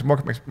down, see what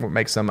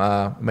makes them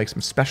more, make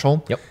some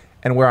special. Yep.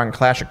 And we're on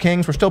Clash of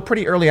Kings. We're still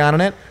pretty early on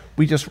in it.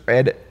 We just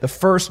read the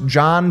first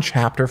Jon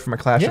chapter from A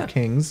Clash of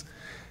Kings.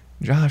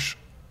 Josh,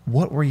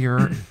 what were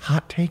your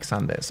hot takes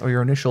on this or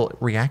your initial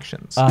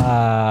reactions?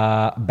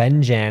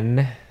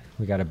 Benjen.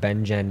 We got a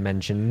Benjen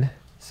mention.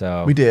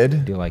 So we did. I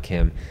do like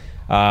him.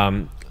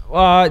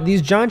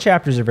 These Jon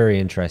chapters are very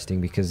interesting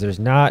because there's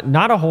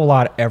not a whole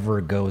lot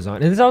ever goes on.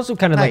 And there's also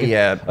kind of like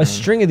a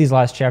string of these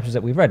last chapters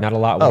that we've read. Not a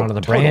lot went on in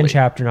the Bran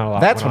chapter, not a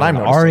lot That's went what on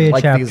I'm in the Arya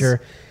like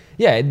chapter.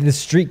 Yeah, the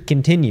streak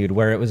continued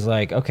where it was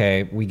like,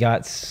 okay, we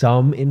got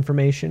some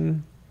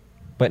information,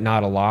 but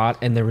not a lot,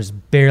 and there was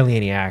barely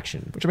any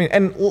action. Which I mean,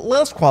 and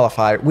let's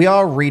qualify. We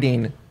are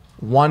reading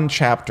one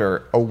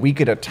chapter a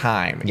week at a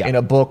time in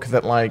a book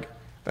that, like,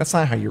 that's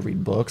not how you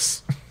read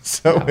books.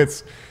 So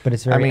it's... But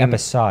it's very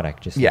episodic,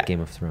 just like Game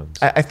of Thrones.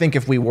 I think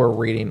if we were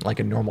reading like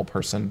a normal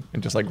person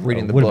and just like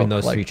reading the would book, have been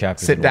those like, 3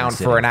 chapters sit down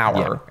sitting. for an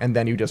hour and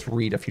then you just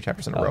read a few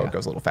chapters in a row, it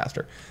goes a little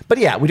faster. But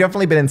yeah, we've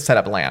definitely been in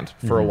setup land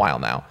for a while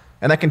now.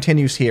 And that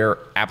continues here,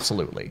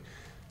 absolutely.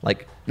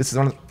 Like, this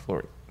is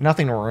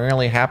nothing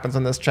really happens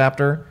in this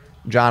chapter.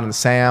 Jon and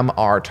Sam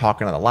are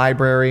talking in the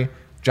library.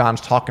 Jon's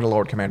talking to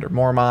Lord Commander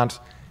Mormont.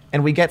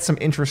 And we get some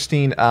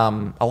interesting,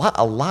 a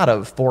lot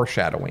of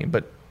foreshadowing,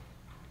 but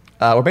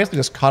we're basically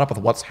just caught up with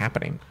what's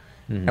happening.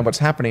 And what's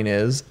happening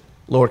is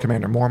Lord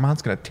Commander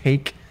Mormont's going to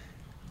take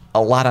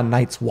a lot of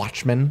Night's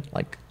Watchmen,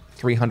 like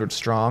 300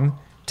 strong,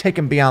 take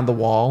him beyond the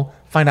wall,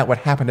 find out what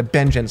happened to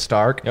Benjen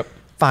Stark,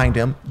 find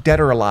him, dead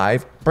or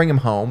alive, bring him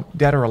home,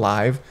 dead or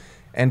alive,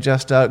 and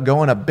just go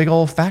on a big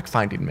old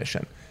fact-finding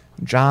mission.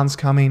 Jon's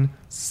coming,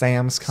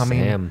 Sam's coming.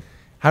 Sam.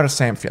 How does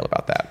Sam feel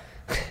about that?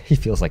 He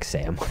feels like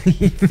Sam.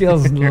 He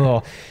feels a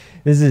little...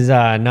 This is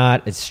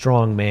not a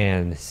strong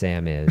man,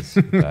 Sam is.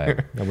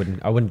 But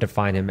I wouldn't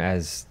define him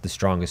as the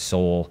strongest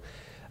soul.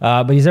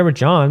 But he's there with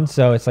Jon,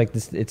 so it's like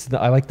this.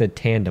 I like the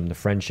tandem, the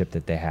friendship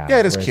that they have.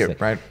 Yeah, it is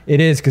cute, right? It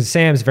is, because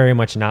Sam's very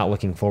much not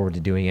looking forward to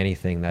doing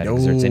anything that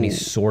exerts any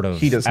sort of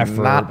effort. He does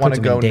not want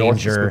to go north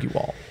of the spooky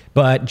wall.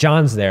 But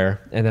Jon's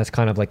there, and that's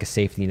kind of like a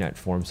safety net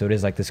for him. So it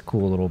is like this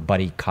cool little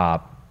buddy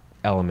cop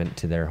element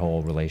to their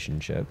whole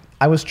relationship.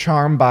 I was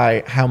charmed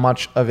by how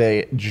much of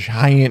a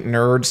giant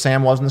nerd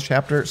Sam was in this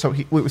chapter. So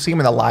we see him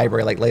in the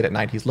library like late at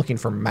night. He's looking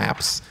for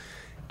maps.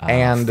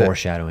 And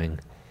foreshadowing.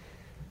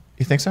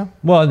 You think so?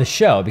 Well, in the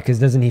show, because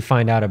doesn't he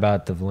find out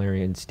about the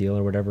Valerian steel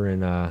or whatever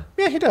in yeah,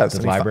 he does.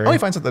 the library? He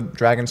finds out the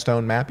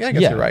Dragonstone map. Yeah, I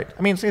guess you're right.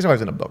 I mean, he's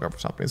always in a book or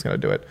something. He's going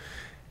to do it.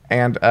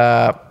 And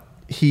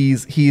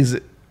he's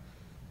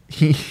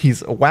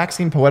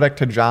waxing poetic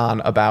to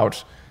Jon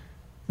about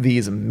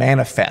these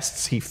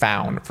manifests he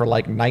found for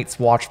like Night's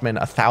Watchmen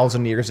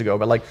 1,000 years ago.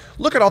 But like,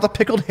 look at all the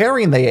pickled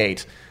herring they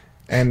ate.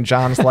 And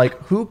Jon's like,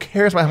 who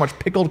cares about how much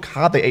pickled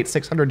cod they ate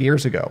 600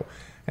 years ago?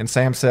 And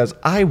Sam says,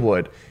 I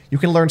would. You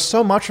can learn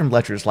so much from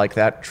ledgers like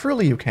that.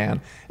 Truly you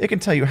can. It can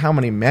tell you how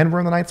many men were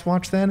in the Night's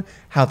Watch then,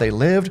 how they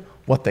lived,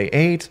 what they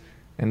ate.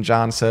 And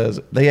Jon says,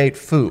 they ate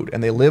food,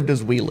 and they lived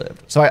as we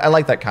lived. So I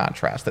like that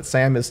contrast, that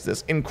Sam is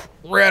this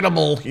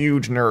incredible,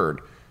 huge nerd.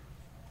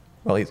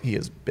 Well, he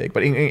is big,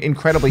 but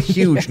incredibly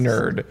huge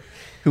nerd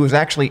who is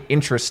actually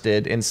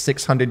interested in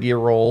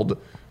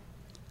 600-year-old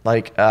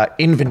like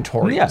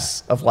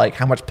inventories of like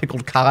how much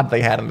pickled cod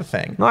they had in the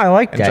thing. No, I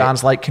like that. And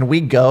Jon's like, can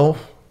we go?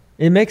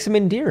 It makes him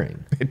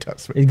endearing. It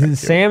does.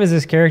 Sam is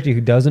this character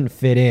who doesn't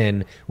fit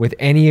in with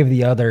any of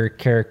the other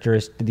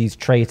characters, these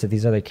traits that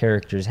these other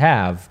characters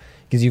have,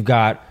 because you've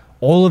got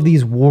all of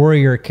these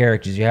warrior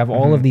characters, you have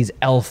all of these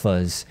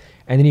alphas,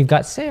 and then you've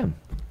got Sam,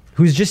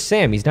 who's just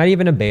Sam. He's not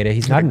even a beta.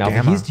 He's not an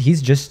alpha.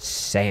 He's just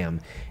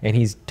Sam, and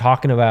he's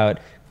talking about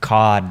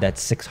cod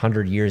that's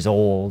 600 years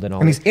old and all.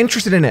 And he's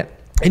interested in it.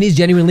 And he's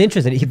genuinely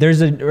interested.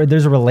 There's a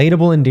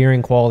relatable,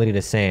 endearing quality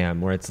to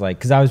Sam where it's like,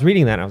 because I was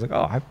reading that and I was like,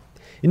 oh,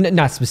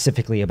 not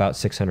specifically about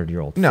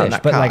 600-year-old fish,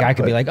 not but Khan, like I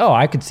could be like, oh,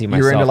 I could see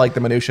myself. You're into like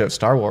the minutia of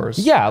Star Wars.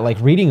 Yeah, like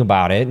reading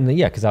about it, and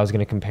because I was going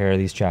to compare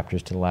these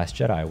chapters to The Last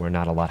Jedi, where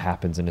not a lot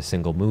happens in a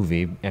single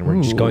movie, and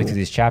we're just going through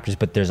these chapters,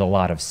 but there's a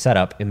lot of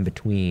setup in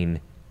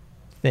between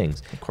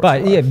things.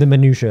 But yeah, the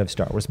minutia of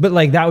Star Wars. But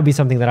like that would be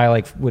something that I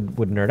like would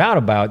nerd out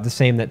about. The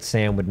same that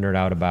Sam would nerd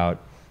out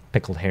about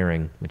pickled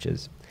herring, which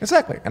is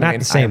exactly. And not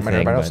the same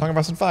thing. But Song of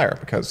Ice and Fire,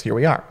 because here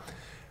we are.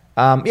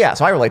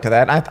 So I relate to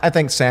that. I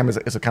think Sam is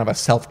a kind of a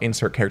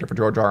self-insert character for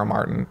George R.R.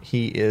 Martin.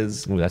 He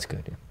is. Ooh, that's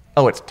good. Yeah.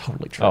 Oh, it's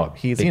totally true. Oh,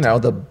 he's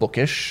the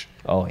bookish.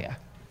 Oh yeah.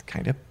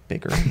 Kind of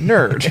bigger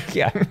nerd.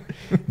 Yeah.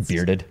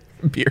 Bearded.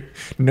 Beard.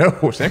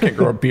 No, Sam can't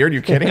grow a beard.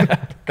 You kidding?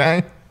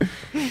 Okay.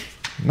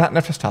 Not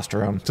enough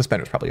testosterone.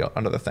 Suspenders probably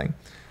another thing.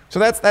 So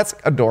that's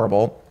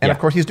adorable. And of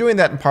course, he's doing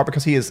that in part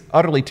because he is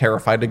utterly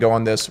terrified to go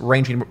on this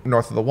ranging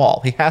north of the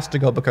wall. He has to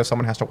go because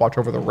someone has to watch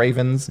over the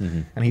ravens,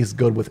 and he's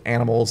good with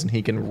animals, and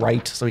he can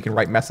write, so he can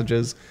write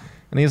messages.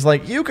 And he's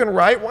like, you can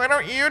write, why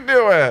don't you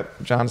do it?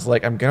 John's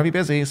like, I'm going to be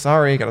busy.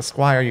 Sorry, got a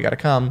squire, you got to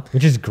come.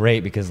 Which is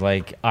great because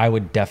like I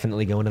would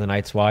definitely go into the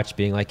Night's Watch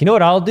being like, you know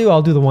what I'll do?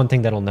 I'll do the one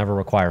thing that'll never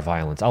require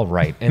violence. I'll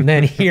write. And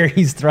then here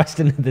he's thrust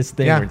into this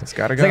thing. Yeah, where it's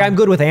got to go. It's like, I'm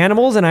good with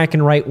animals and I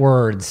can write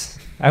words.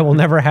 I will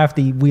never have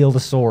to wield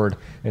a sword.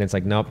 And it's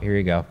like, nope, here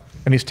you go.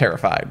 And he's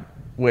terrified,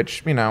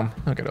 which, I'll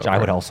get over. I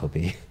would also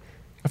be.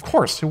 Of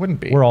course, who wouldn't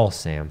be? We're all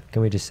Sam.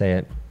 Can we just say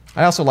it?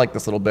 I also like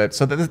this little bit.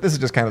 So this is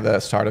just kind of the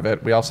start of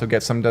it. We also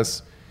get some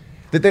there's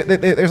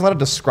a lot of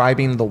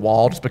describing the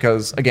wall just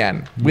because,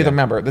 again, we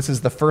remember, this is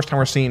the first time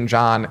we're seeing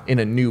John in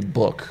a new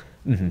book.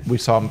 We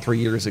saw him 3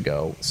 years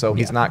ago. So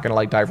he's not going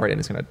to dive right in.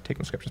 He's going to take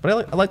descriptions.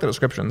 But I like the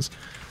descriptions.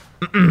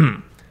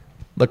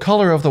 The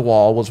color of the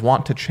wall was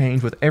wont to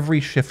change with every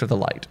shift of the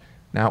light.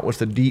 Now it was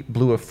the deep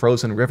blue of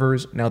frozen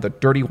rivers, now the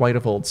dirty white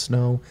of old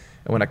snow,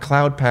 and when a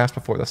cloud passed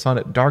before the sun,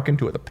 it darkened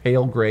to the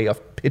pale gray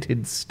of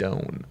pitted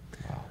stone.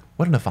 Wow.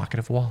 What an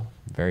evocative wall.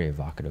 Very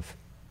evocative.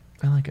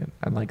 I like it.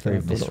 I like very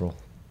the visceral.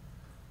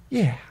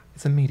 Yeah,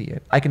 it's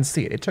immediate. I can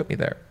see it. It took me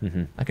there.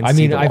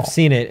 I've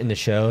seen it in the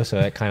show, so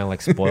it kind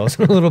of spoils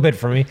it a little bit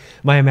for me.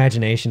 My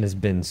imagination has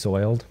been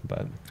soiled,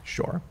 but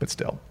sure, but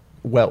still.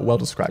 Well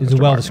described. It's a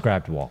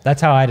well-described wall.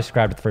 That's how I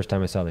described it the first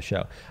time I saw the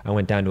show. I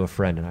went down to a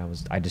friend and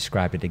I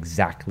described it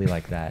exactly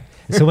like that.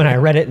 And so when I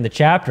read it in the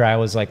chapter, I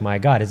was like, my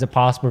God, is it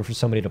possible for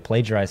somebody to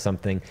plagiarize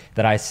something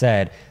that I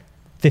said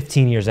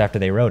 15 years after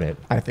they wrote it?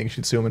 I think you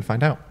should sue them and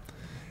find out.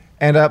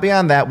 And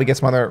beyond that, we get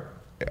some other,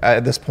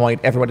 at this point,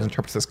 everybody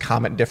interprets this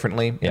comet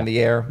differently in the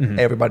air.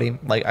 Everybody,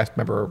 I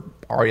remember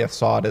Arya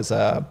saw it as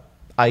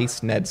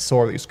ice, Ned's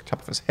sword that used to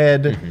top of his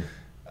head.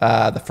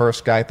 The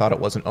first guy thought it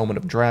was an omen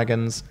of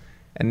dragons.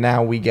 And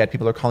now we get,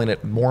 people are calling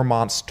it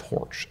Mormont's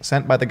torch,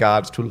 sent by the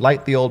gods to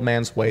light the old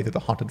man's way through the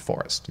haunted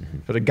forest,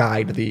 to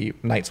guide the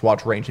Night's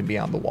Watch ranging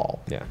beyond the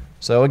wall. Yeah.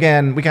 So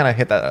again, we kind of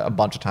hit that a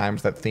bunch of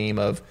times, that theme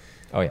of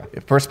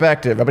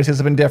perspective, everybody says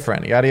it's been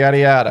different, yada, yada,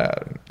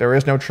 yada. There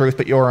is no truth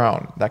but your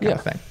own, that kind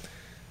of thing.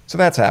 So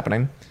that's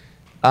happening.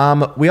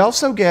 We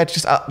also get,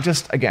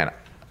 just again,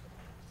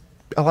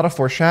 a lot of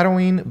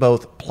foreshadowing,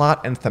 both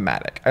plot and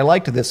thematic. I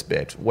liked this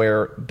bit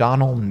where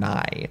Donal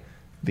Nye,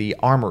 the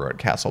armorer at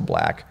Castle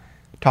Black,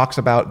 talks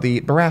about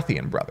the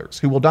Baratheon brothers,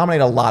 who will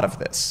dominate a lot of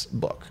this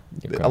book.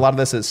 Okay. A lot of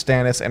this is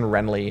Stannis and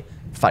Renly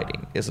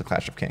fighting, is the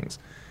Clash of Kings.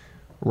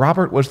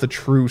 Robert was the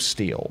true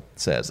steel,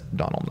 says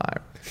Donal Nye.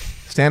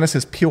 Stannis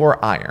is pure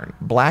iron,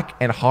 black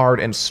and hard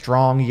and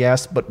strong,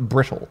 yes, but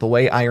brittle, the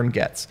way iron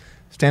gets.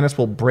 Stannis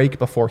will break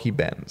before he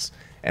bends.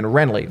 And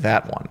Renly,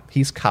 that one,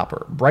 he's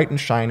copper, bright and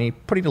shiny,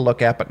 pretty to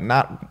look at, but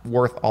not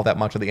worth all that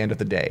much at the end of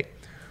the day.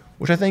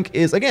 Which I think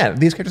is, again,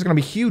 these characters are going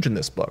to be huge in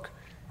this book.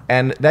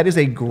 And that is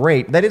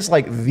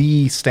like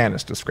the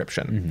Stannis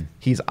description.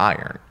 He's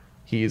iron.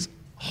 He's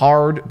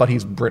hard, but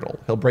he's brittle.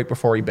 He'll break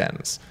before he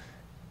bends.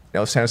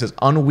 Stannis is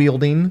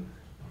unwielding.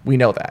 We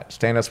know that.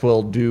 Stannis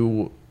will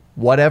do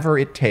whatever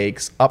it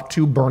takes, up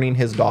to burning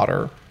his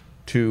daughter,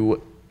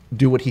 to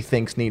do what he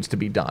thinks needs to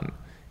be done.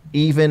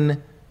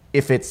 Even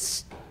if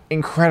it's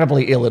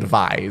incredibly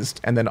ill-advised,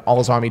 and then all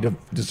his army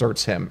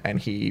deserts him, and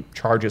he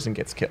charges and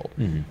gets killed.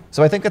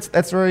 So I think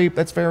that's very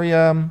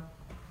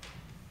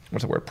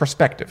what's the word?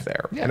 Perspective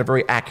there, and a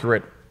very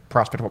accurate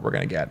prospect of what we're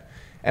going to get.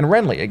 And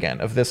Renly, again,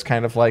 of this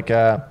kind of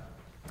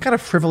kind of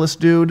frivolous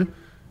dude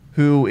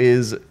who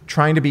is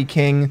trying to be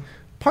king,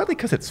 partly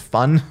because it's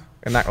fun,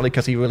 and not really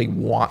because he really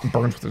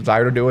burns with a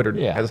desire to do it or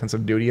has a sense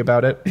of duty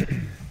about it.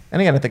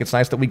 And again, I think it's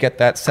nice that we get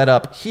that set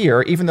up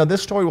here, even though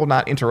this story will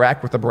not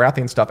interact with the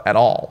Baratheon stuff at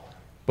all.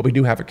 But we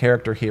do have a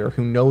character here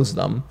who knows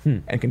them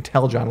and can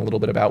tell John a little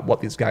bit about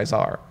what these guys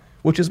are.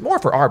 Which is more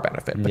for our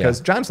benefit,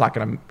 because John's not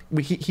going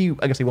to,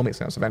 I guess he will meet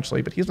Stannis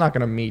eventually, but he's not going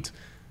to meet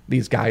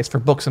these guys for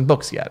books and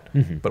books yet.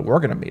 But we're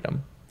going to meet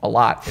them a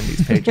lot in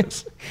these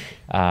pages.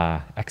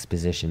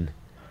 Exposition.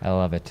 I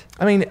love it.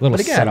 I mean, little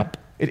but again, setup.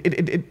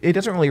 it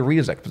doesn't really read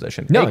as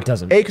exposition. No, it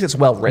doesn't. Because it's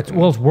well written.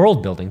 Well, it's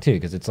world building too,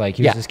 because it's like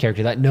here's this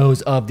character that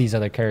knows of these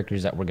other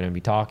characters that we're going to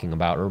be talking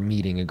about or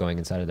meeting and going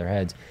inside of their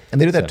heads. And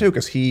they do that too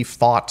because he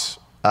fought.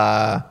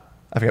 I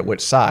forget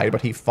which side,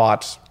 but he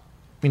fought.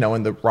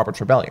 In the Robert's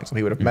Rebellion, so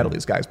he would have met all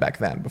these guys back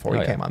then before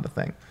he came on the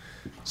thing.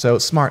 So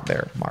smart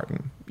there,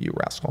 Martin, you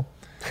rascal.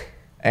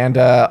 And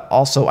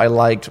also, I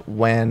liked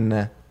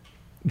when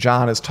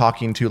Jon is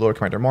talking to Lord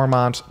Commander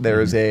Mormont.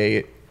 There is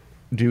a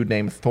dude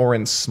named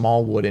Thorin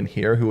Smallwood in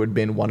here who had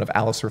been one of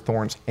Alistair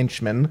Thorne's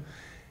henchmen,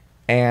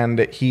 and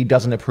he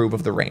doesn't approve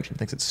of the range. He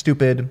thinks it's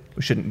stupid.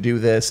 We shouldn't do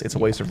this. It's a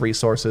waste of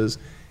resources.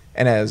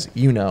 And as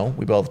you know,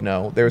 we both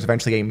know, there's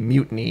eventually a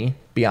mutiny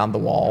beyond the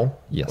wall.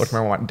 Yes. Lord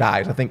Commander Mormont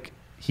dies. I think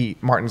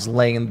Martin's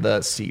laying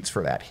the seeds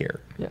for that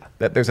here. Yeah.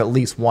 That there's at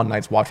least one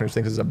Night's Watchman who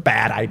thinks it's a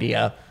bad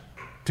idea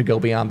to go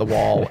beyond the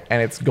wall,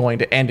 and it's going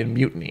to end in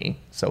mutiny.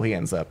 So he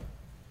ends up.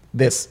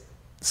 This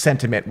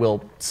sentiment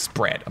will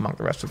spread among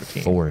the rest of the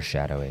team.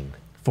 Foreshadowing.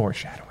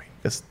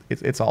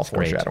 It's all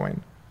foreshadowing.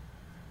 Great.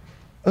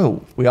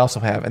 Oh, we also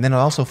have, and then it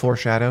also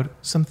foreshadowed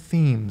some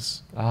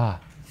themes.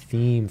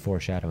 Theme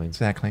foreshadowing.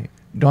 Exactly.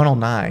 Donald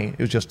Nye,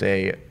 who's just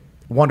a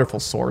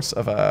wonderful source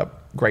of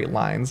great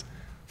lines,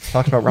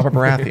 talked about Robert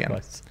Baratheon.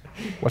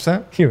 What's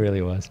that? He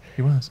really was.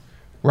 He was.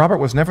 Robert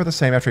was never the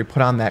same after he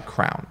put on that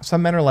crown.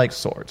 Some men are like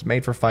swords,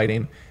 made for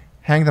fighting.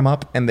 Hang them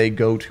up and they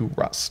go to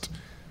rust.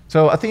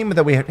 So a theme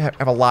that we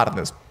have a lot in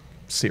this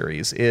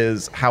series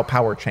is how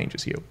power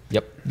changes you.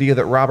 Yep. The idea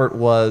that Robert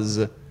was,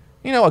 a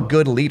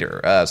good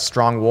leader, a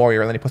strong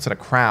warrior, and then he puts on a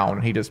crown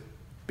and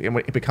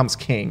he becomes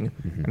king,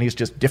 and he's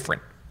just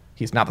different.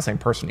 He's not the same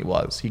person he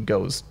was. He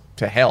goes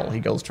to hell. He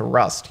goes to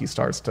rust. He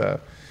starts to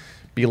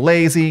be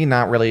lazy,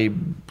 not really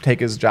take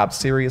his job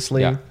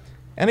seriously. Yeah.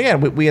 And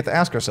again, we have to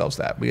ask ourselves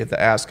that. We have to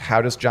ask,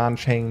 how does Jon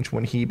change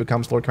when he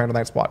becomes Lord Commander of the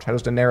Night's Watch? How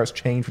does Daenerys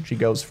change when she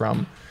goes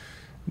from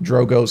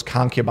Drogo's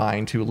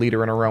concubine to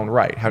leader in her own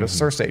right? How does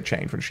Cersei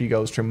change when she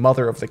goes to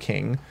mother of the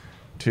king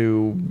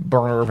to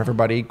burner of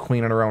everybody,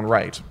 queen in her own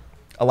right?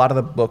 A lot of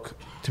the book,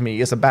 to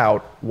me, is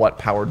about what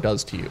power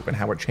does to you and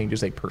how it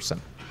changes a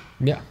person.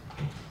 Yeah.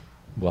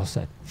 Well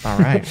said. All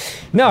right.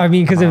 No, I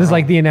mean, because it was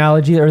like the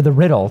analogy or the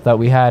riddle that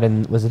we had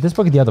in, was it this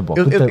book or the other book?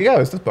 It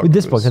was this book. With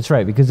this book, that's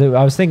right. Because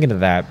I was thinking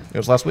of that. It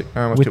was last week?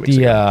 Or almost with 2 weeks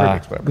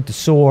ago. 3 weeks, with the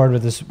sword,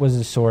 what does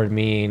the sword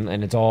mean?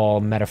 And it's all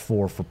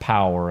metaphor for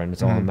power, and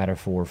it's all a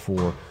metaphor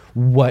for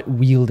what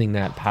wielding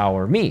that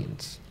power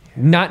means.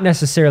 Not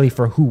necessarily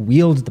for who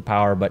wields the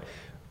power, but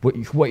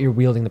what you're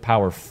wielding the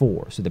power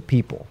for. So the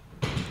people,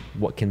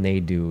 what can they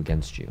do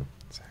against you?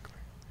 Exactly.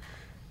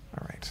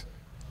 All right.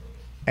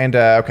 And,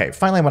 okay,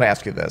 finally I want to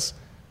ask you this.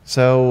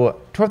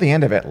 So, toward the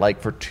end of it, like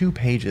for 2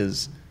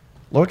 pages,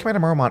 Lord Commander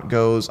Mormont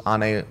goes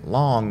on a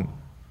long,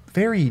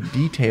 very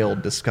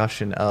detailed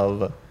discussion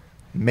of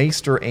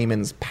Maester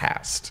Aemon's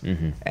past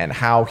and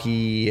how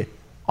he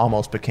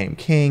almost became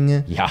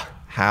king. Yeah.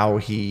 How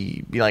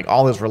he,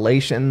 all his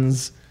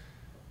relations.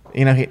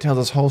 He tells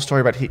this whole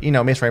story about,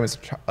 Maester Aemon's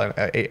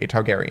a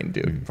Targaryen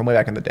dude from way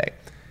back in the day.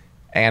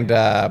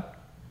 And,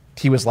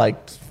 he was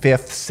like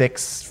 5th,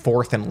 6th,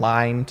 4th in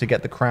line to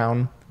get the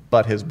crown,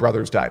 but his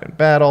brothers died in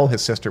battle.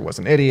 His sister was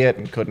an idiot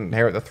and couldn't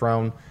inherit the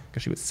throne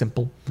because she was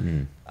simple.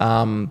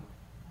 And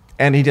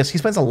he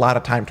spends a lot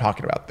of time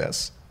talking about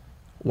this.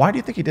 Why do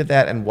you think he did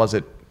that, and was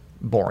it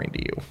boring to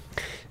you?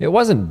 It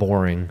wasn't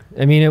boring.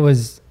 I mean, it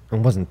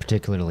wasn't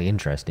particularly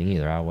interesting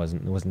either. It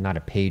was not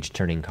a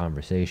page-turning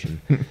conversation.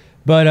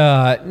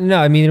 But no,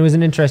 I mean, it was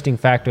an interesting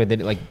factor that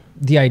like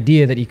the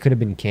idea that he could have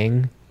been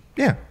king.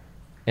 Yeah.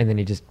 And then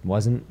he just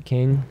wasn't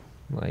king.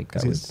 Like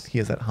he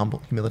has that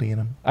humble humility in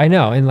him. I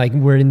know, and like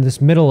we're in the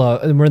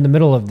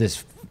middle of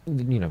this,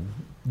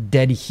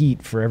 dead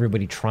heat for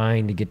everybody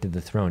trying to get to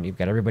the throne. You've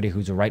got everybody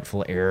who's a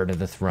rightful heir to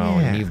the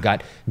throne, and you've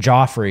got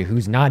Joffrey,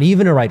 who's not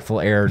even a rightful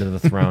heir to the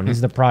throne.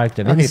 He's the product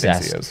of incest, he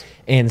thinks he is.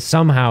 And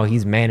somehow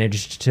he's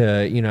managed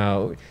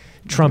to,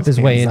 trump his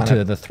way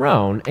into the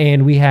throne.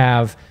 And we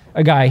have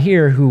a guy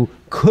here who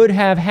could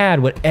have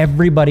had what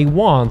everybody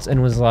wants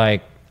and was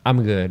like,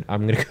 I'm good.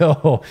 I'm gonna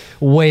go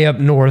way up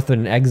north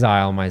and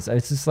exile myself.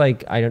 It's just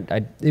like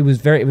it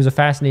was a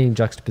fascinating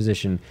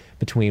juxtaposition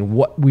between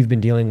what we've been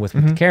dealing with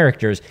the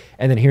characters,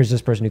 and then here's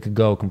this person who could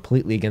go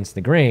completely against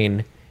the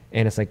grain,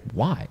 and it's like,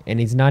 why? And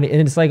he's not,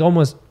 and it's like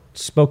almost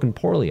spoken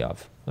poorly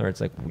of, or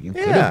it's like, you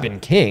could have been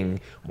king.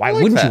 Why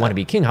wouldn't you want to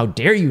be king? How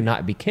dare you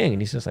not be king?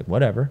 And he's just like,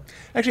 whatever.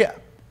 Actually, I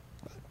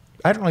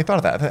hadn't really thought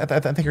of that. I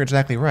think you're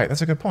exactly right.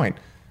 That's a good point.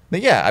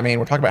 But yeah, I mean,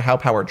 we're talking about how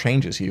power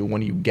changes you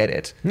when you get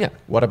it. Yeah.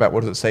 What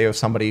does it say of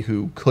somebody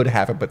who could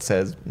have it but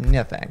says,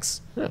 yeah,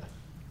 thanks? Yeah.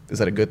 Is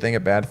that a good thing, a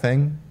bad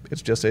thing?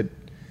 It's just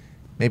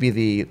maybe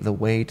the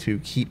way to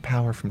keep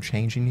power from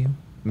changing you,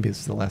 maybe this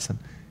is the lesson,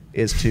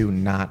 is to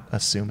not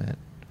assume it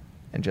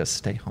and just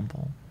stay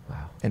humble.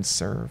 Wow. And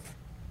serve.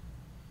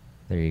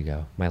 There you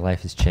go. My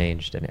life has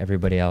changed, and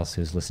everybody else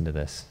who's listened to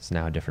this is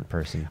now a different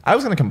person. I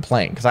was going to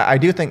complain, because I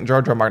do think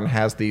George R. R. Martin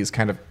has these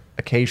kind of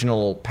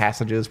occasional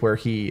passages where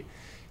he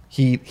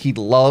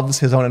loves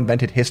his own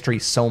invented history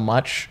so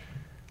much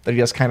that he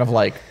just kind of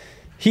like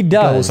he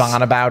does goes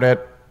on about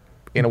it.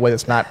 in a way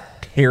that's not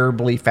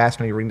terribly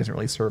fascinating reading, doesn't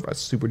really serve a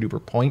super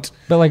duper point.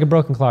 But like a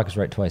broken clock is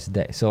right twice a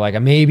day. So like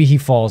maybe he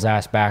falls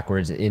ass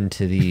backwards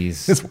into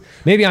these.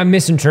 Maybe I'm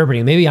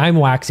misinterpreting. Maybe I'm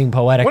waxing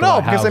poetic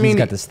about how he's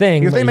got this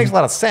thing. Your thing makes a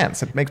lot of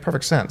sense. It makes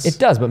perfect sense. It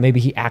does, but maybe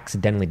he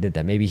accidentally did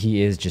that. Maybe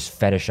he is just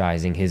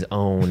fetishizing his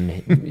own,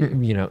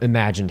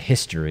 imagined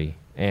history.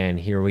 And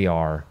here we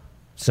are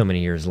so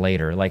many years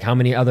later. Like how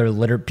many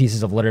other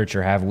pieces of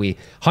literature have we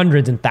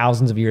hundreds and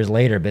thousands of years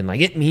later been like,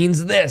 it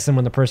means this? And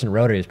when the person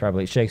wrote it, is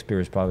probably Shakespeare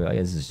was probably like,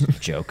 this is a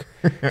joke.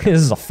 This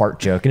is a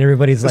fart joke. And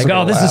everybody's like,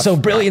 oh, this is so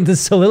brilliant.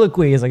 This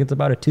soliloquy is like, it's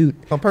about a toot.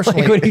 Well,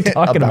 personally, like, what are you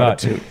talking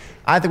about? A toot.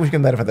 I think we should give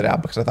him the benefit of the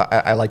doubt because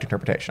I liked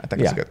interpretation. I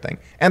think it's a good thing.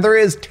 And there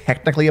is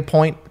technically a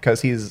point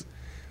because he's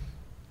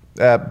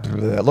Lord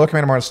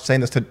Commander Mortis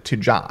saying this to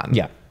Jon.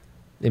 Yeah.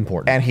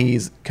 Important. And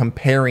he's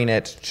comparing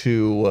it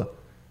to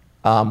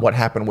what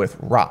happened with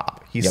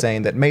Robb. He's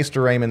saying that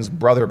Maester Aemon's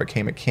brother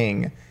became a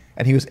king,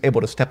 and he was able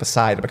to step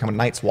aside to become a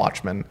Night's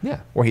Watchman,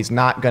 where he's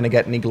not going to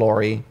get any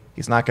glory.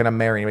 He's not going to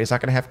marry anybody. He's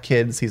not going to have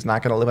kids. He's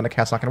not going to live in a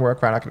castle. Not going to wear a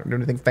crown. Not going to do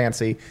anything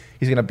fancy.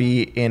 He's going to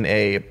be in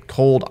a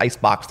cold ice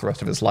box the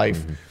rest of his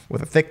life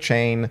with a thick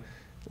chain,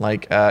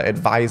 like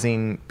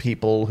advising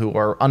people who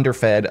are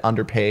underfed,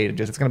 underpaid.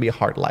 It's going to be a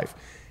hard life.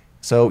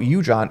 So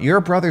you, Jon, your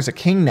brother's a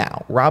king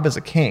now. Robb is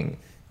a king.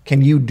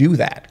 Can you do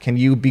that? Can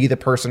you be the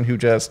person who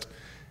just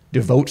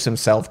devotes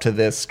himself to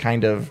this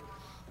kind of,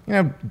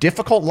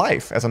 difficult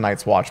life as a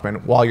Night's Watchman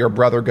while your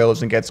brother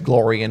goes and gets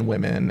glory in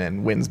women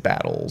and wins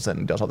battles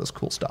and does all this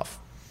cool stuff?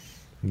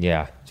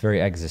 Yeah, it's very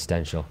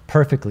existential.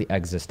 Perfectly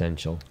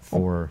existential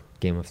for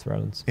Game of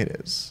Thrones. It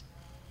is.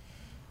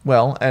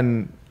 Well,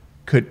 and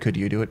could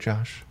you do it,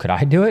 Josh? Could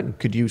I do it?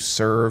 Could you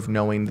serve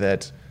knowing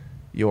that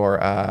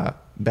your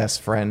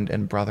best friend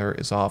and brother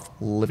is off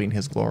living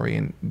his glory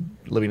and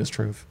living his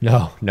truth?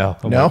 No.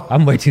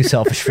 I'm way too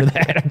selfish for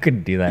that. I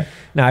couldn't do that.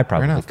 No, I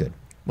probably could.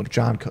 Well,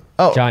 Jon could.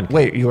 Oh, Jon could.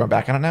 Wait, you were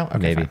back on it now? Okay,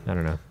 maybe. Fine. I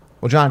don't know.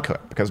 Well, Jon could,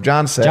 because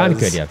Jon says... Jon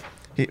could, yeah.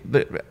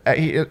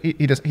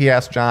 He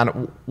asked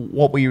Jon,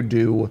 what will you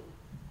do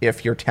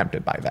if you're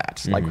tempted by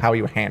that? Like, how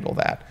you handle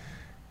that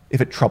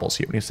if it troubles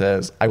you? And he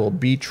says, I will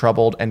be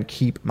troubled and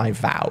keep my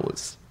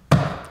vows.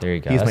 There you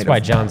go. That's why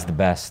Jon's the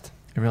best.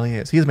 It really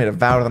is. He's made a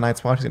vow to the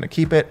Night's Watch. He's going to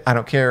keep it. I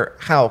don't care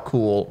how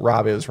cool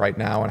Robb is right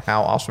now and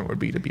how awesome it would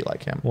be to be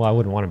like him. Well, I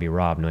wouldn't want to be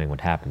Robb knowing what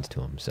happens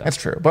to him. So that's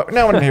true. But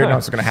no one here knows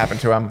what's going to happen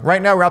to him.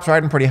 Right now, Robb's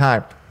riding pretty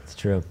high. It's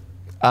true.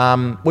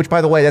 Which,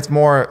 by the way, that's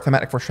more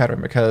thematic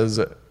foreshadowing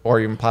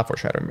or even plot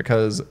foreshadowing,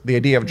 because the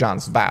idea of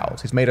Jon's vows.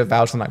 He's made a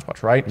vow to the Night's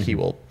Watch, right? He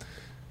will,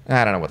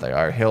 I don't know what they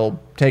are. He'll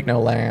take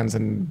no lands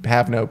and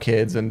have no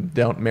kids and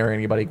don't marry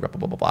anybody, blah,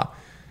 blah, blah, blah.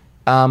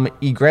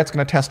 Ygritte's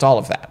going to test all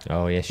of that.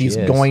 Oh, yes, He's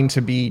going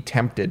to be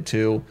tempted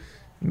to,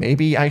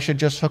 maybe I should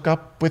just hook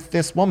up with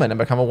this woman and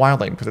become a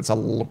wildling because it's a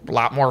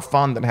lot more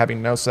fun than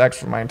having no sex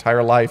for my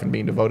entire life and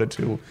being devoted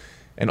to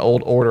an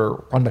old order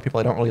run by people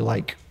I don't really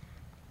like.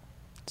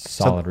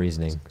 Solid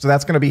reasoning. So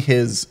that's going to be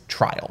his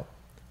trial.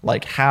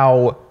 Like,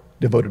 how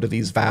devoted to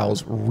these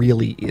vows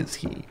really is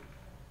he?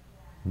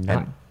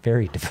 Not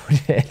very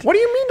devoted. What do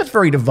you mean it's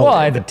very devoted? Well,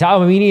 at the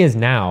time, he is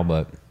now,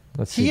 but...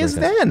 He is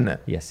then.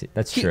 Yes,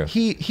 that's true.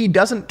 He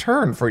doesn't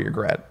turn for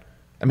Ygritte.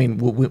 I mean,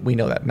 we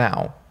know that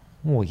now.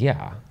 Well,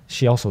 yeah.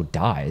 She also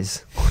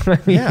dies. I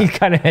mean, he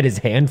kind of had his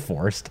hand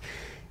forced.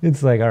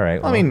 It's like, all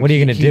right, well, what are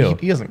you going to do?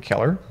 He doesn't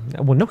kill her.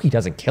 Well, no, he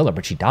doesn't kill her,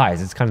 but she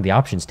dies. It's kind of the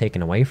options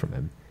taken away from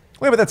him.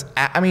 Wait, but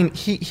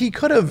he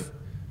could have...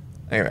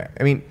 Anyway,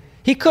 I mean...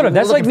 He could have.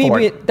 That's like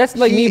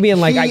me being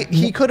like...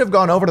 He could have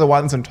gone over to the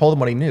Wildlings and told them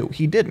what he knew.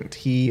 He didn't.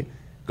 He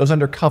goes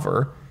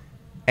undercover...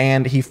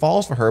 And he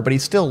falls for her, but he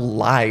still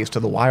lies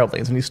to the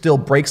Wildlings, and he still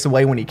breaks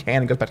away when he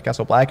can and goes back to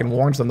Castle Black and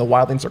warns them the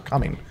Wildlings are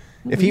coming.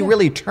 If he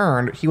really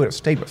turned, he would have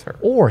stayed with her.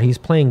 Or he's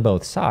playing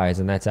both sides,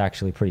 and that's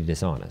actually pretty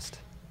dishonest.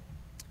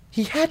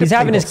 He's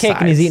having his cake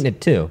and he's eating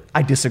it too.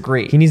 I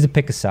disagree. He needs to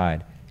pick a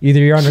side. Either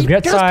you're on the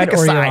Ygritte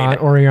side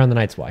or you're on the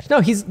Night's Watch.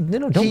 No,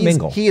 don't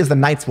mingle. He is the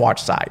Night's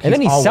Watch side. And then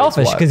he's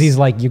selfish because he's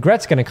like,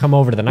 Ygritte's going to come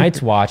over to the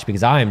Night's Watch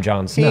because I am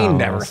Jon Snow. He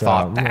never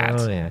thought that.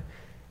 Oh, yeah.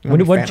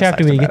 What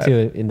chapter do we get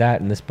to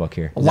in this book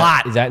here? A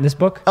lot. Is that in this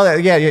book? Oh,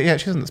 yeah.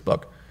 She's in this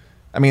book.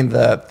 I mean,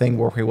 the thing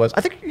where he was...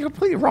 I think you're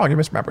completely wrong. You're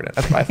misremembering it.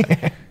 That's what I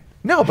think.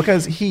 No,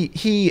 because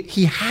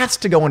he has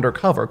to go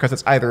undercover because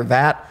it's either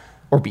that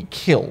or be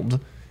killed.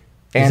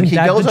 And he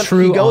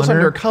goes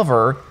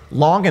undercover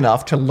long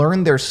enough to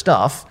learn their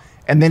stuff,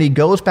 and then he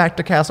goes back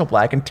to Castle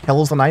Black and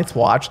tells the Night's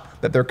Watch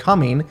that they're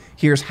coming.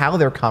 Here's how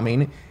they're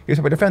coming. Here's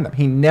how we defend them.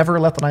 He never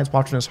let the Night's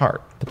Watch in his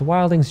heart. But the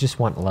Wildlings just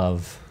want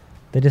love.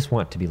 They just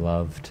want to be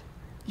loved.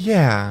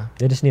 Yeah.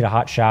 They just need a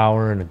hot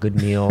shower and a good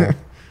meal.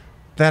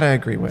 That I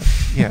agree with.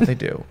 Yeah, they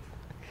do.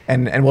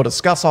 And we'll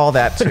discuss all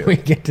that too. When we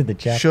get to the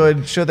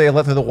chapter. Should they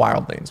let through the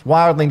Wildlings?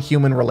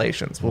 Wildling-human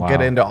relations. We'll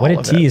get into all of it.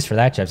 What a tease for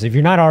that, chapter. So if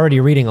you're not already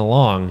reading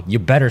along, you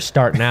better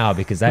start now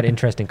because that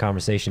interesting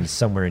conversation is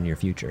somewhere in your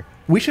future.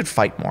 We should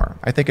fight more.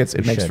 I think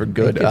it makes for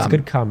good... It's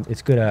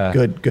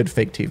good. Good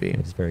fake TV.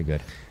 It's very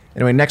good.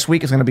 Anyway, next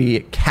week is going to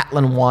be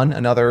Catelyn 1,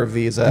 another of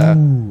these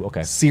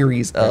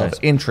series of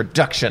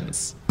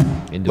introductions.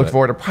 Look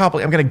forward to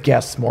probably, I'm going to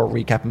guess, more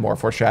recap and more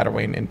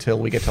foreshadowing until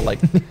we get to like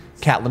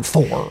Catelyn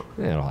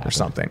 4 or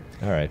something.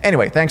 All right.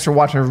 Anyway, thanks for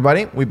watching,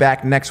 everybody. We'll be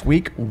back next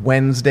week,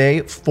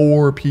 Wednesday,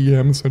 4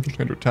 p.m. Central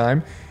Standard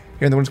Time.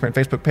 Here on the Windscreen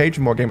Facebook page,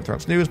 more Game of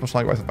Thrones news, more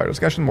Song of Ice and Fire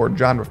discussion, more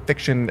genre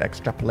fiction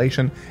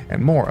extrapolation,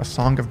 and more A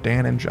Song of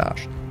Dan and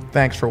Josh.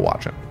 Thanks for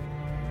watching.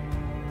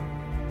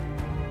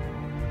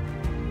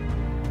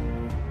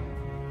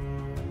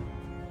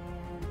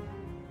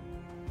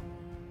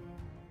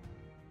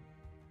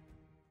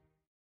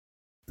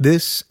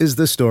 This is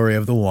the story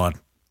of the one.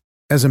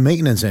 As a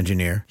maintenance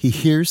engineer, he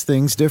hears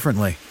things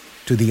differently.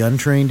 To the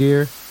untrained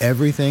ear,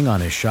 everything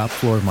on his shop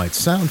floor might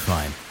sound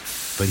fine,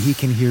 but he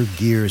can hear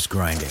gears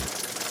grinding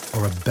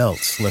or a belt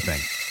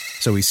slipping.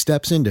 So he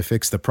steps in to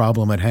fix the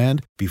problem at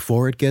hand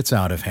before it gets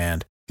out of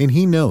hand. And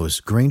he knows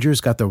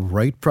Grainger's got the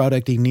right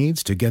product he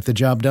needs to get the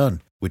job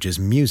done, which is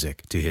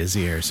music to his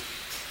ears.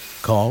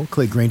 Call,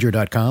 click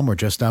Grainger.com, or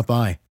just stop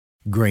by.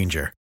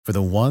 Grainger, for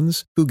the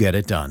ones who get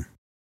it done.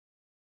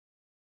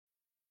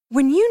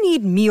 When you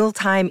need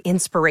mealtime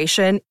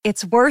inspiration,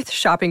 it's worth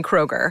shopping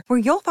Kroger, where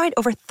you'll find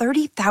over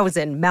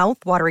 30,000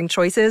 mouth-watering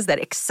choices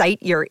that excite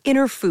your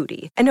inner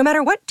foodie. And no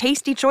matter what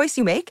tasty choice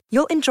you make,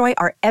 you'll enjoy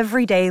our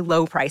everyday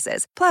low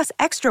prices, plus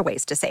extra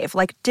ways to save,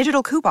 like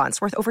digital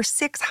coupons worth over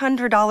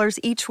 $600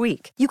 each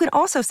week. You can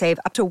also save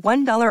up to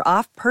 $1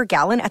 off per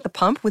gallon at the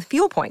pump with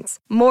fuel points.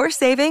 More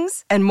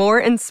savings and more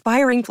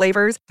inspiring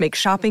flavors make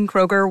shopping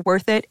Kroger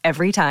worth it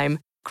every time.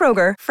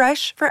 Kroger,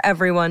 fresh for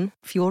everyone.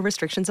 Fuel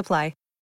restrictions apply.